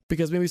listen,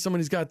 because maybe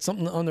somebody's got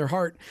something on their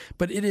heart.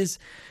 But it is.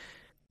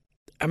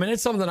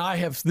 It's something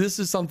this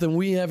is something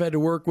we have had to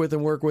work with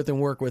in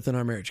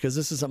our marriage, because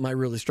this is something I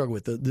really struggle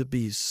with, to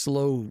be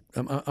slow.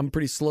 I'm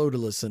pretty slow to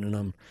listen,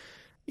 and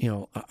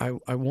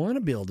I want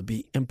to be able to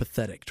be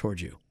empathetic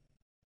towards you.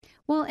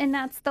 Well, and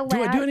that's the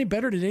Do I do any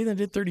better today than I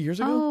did 30 years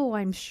ago? Oh,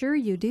 I'm sure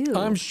you do.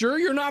 I'm sure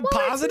you're not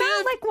well, positive.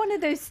 It's not like one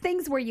of those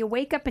things where you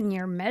wake up and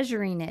you're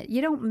measuring it.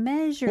 You don't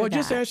measure Well, I that.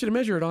 just asked you to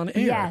measure it on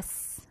air.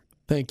 Yes.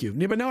 Thank you.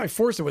 Yeah, but now I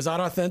forced it. Was that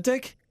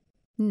authentic?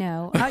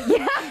 No.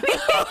 Yeah.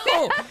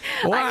 Oh,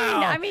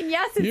 wow. I mean,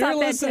 yes, it's You're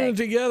authentic. listening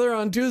together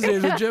on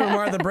Tuesdays with Jim and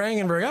Martha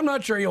Brangenberg. I'm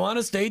not sure you want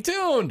to stay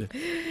tuned.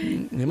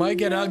 It might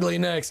get ugly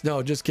next.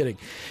 No, just kidding.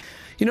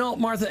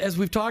 Martha, as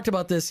we've talked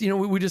about this,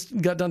 we just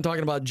got done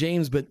talking about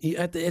James, but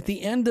at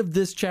the end of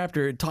this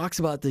chapter, it talks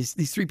about these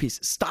three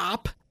pieces: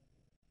 stop,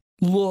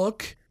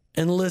 look,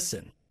 and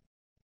listen.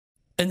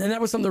 And that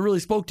was something that really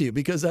spoke to you,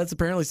 because that's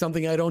apparently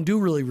something I don't do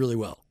really, really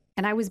well.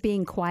 And I was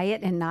being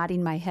quiet and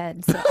nodding my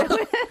head. So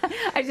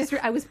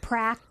I was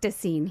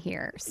practicing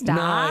here. Stop.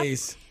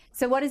 Nice.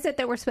 So what is it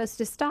that we're supposed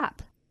to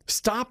stop?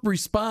 Stop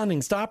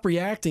responding, stop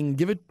reacting,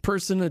 give a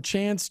person a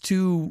chance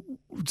to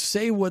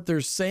say what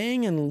they're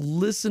saying and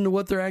listen to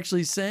what they're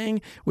actually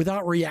saying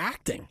without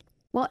reacting.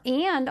 Well,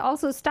 and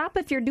also stop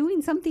if you're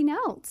doing something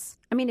else.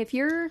 If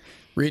you're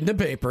reading the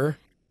paper,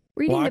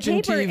 reading watching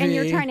the paper TV, and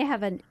you're trying to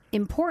have an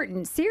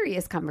important,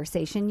 serious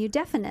conversation, you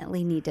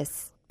definitely need to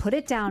put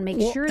it down,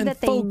 make sure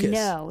that focus. They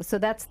know. So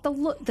that's the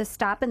look, the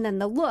stop, and then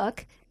the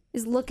look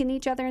is looking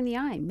each other in the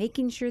eye,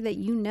 making sure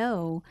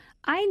that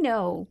I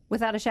know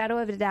without a shadow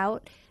of a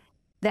doubt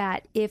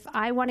that if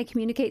I want to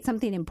communicate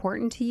something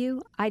important to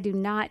you, I do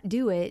not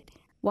do it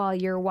while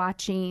you're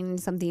watching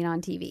something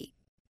on TV,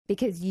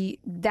 because you're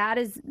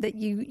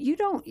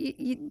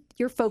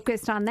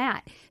focused on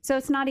that. So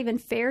it's not even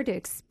fair to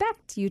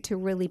expect you to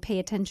really pay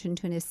attention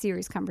to a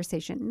serious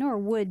conversation, nor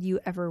would you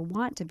ever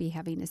want to be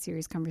having a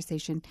serious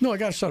conversation. No, I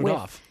got to shut it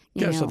off.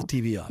 Got to shut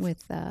the TV off.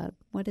 With,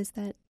 what is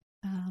that?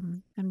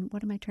 And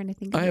what am I trying to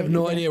think of? I have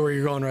no idea where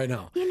you're going right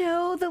now.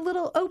 The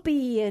little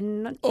Opie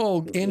and...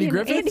 Oh, Andy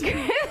Griffith? Andy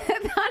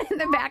Griffith on in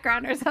the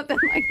background or something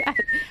like that.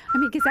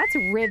 Because that's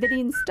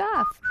riveting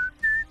stuff.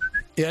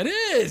 It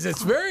is.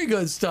 It's very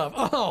good stuff.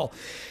 Oh,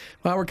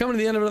 well, we're coming to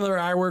the end of another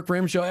I Work for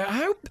Him show.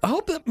 I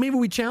hope that maybe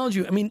we challenge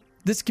you.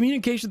 This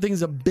communication thing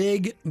is a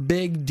big,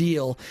 big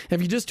deal.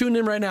 If you just tuned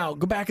in right now,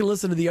 go back and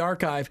listen to the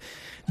archive.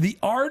 The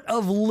art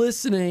of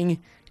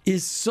listening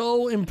is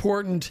so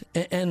important,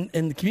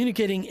 and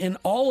communicating in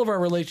all of our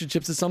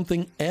relationships is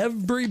something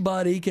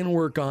everybody can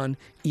work on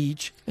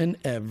each and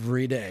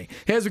every day.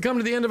 Hey, as we come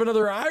to the end of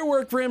another I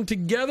Work for Him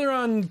together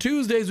on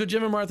Tuesdays with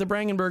Jim and Martha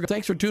Brangenberg,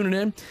 thanks for tuning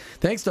in.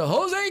 Thanks to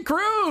Jose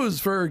Cruz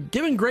for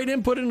giving great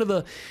input into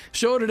the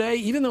show today,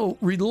 even though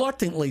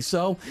reluctantly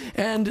so,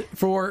 and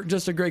for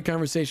just a great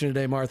conversation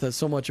today, Martha.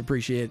 So much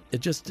appreciate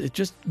it. It's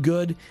just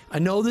good. I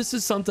know this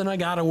is something I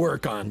got to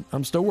work on.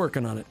 I'm still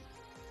working on it.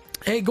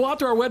 Hey, go out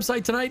to our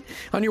website tonight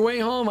on your way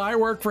home,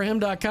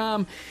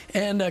 iworkforhim.com,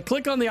 and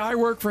click on the I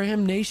Work for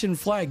Him Nation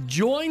flag.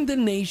 Join the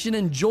nation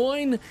and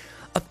join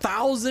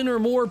 1,000 or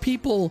more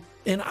people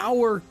in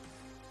our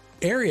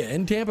area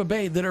in Tampa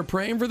Bay that are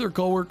praying for their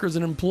coworkers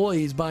and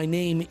employees by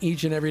name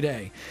each and every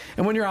day.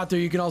 And when you're out there,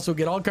 you can also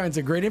get all kinds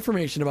of great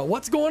information about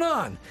what's going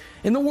on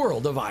in the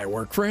world of I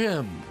Work for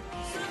Him.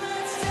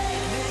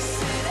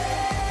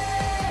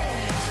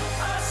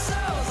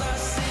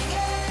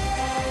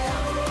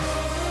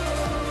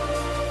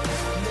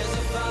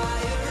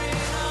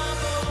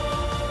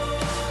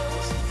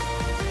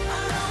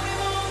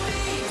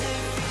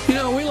 You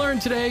know, we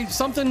learned today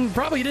something,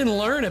 probably you didn't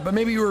learn it, but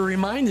maybe you were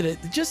reminded it,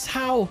 just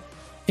how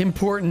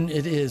important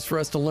it is for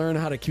us to learn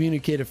how to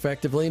communicate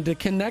effectively and to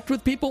connect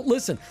with people.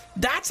 Listen,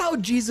 that's how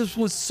Jesus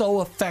was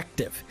so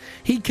effective.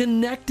 He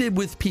connected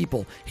with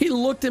people. He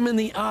looked them in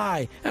the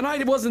eye, and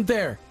I wasn't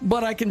there,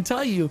 but I can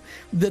tell you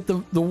that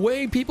the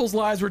way people's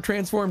lives were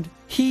transformed,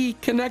 he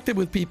connected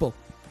with people.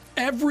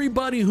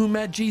 Everybody who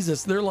met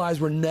Jesus, their lives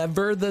were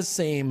never the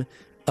same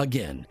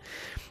again.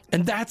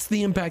 And that's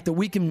the impact that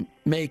we can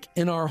make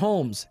in our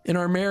homes, in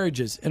our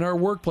marriages, in our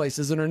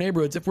workplaces, in our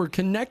neighborhoods. If we're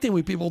connecting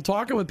with people,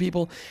 talking with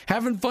people,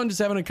 having fun, just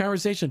having a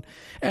conversation,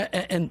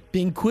 and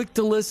being quick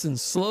to listen,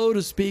 slow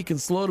to speak, and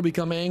slow to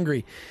become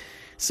angry.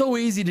 So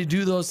easy to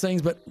do those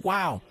things, but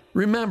wow.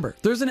 Remember,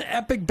 there's an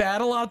epic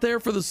battle out there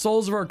for the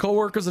souls of our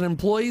coworkers and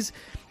employees,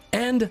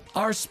 and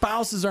our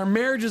spouses, our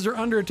marriages are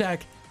under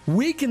attack.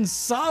 We can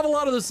solve a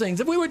lot of those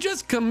things if we would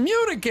just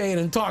communicate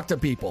and talk to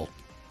people.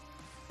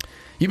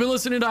 You've been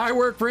listening to I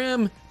Work for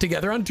Him,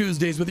 together on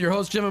Tuesdays with your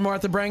host, Jim and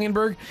Martha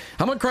Brangenberg.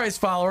 I'm a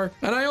Christ follower,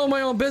 and I own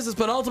my own business,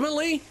 but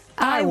ultimately,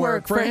 I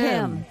work for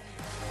Him.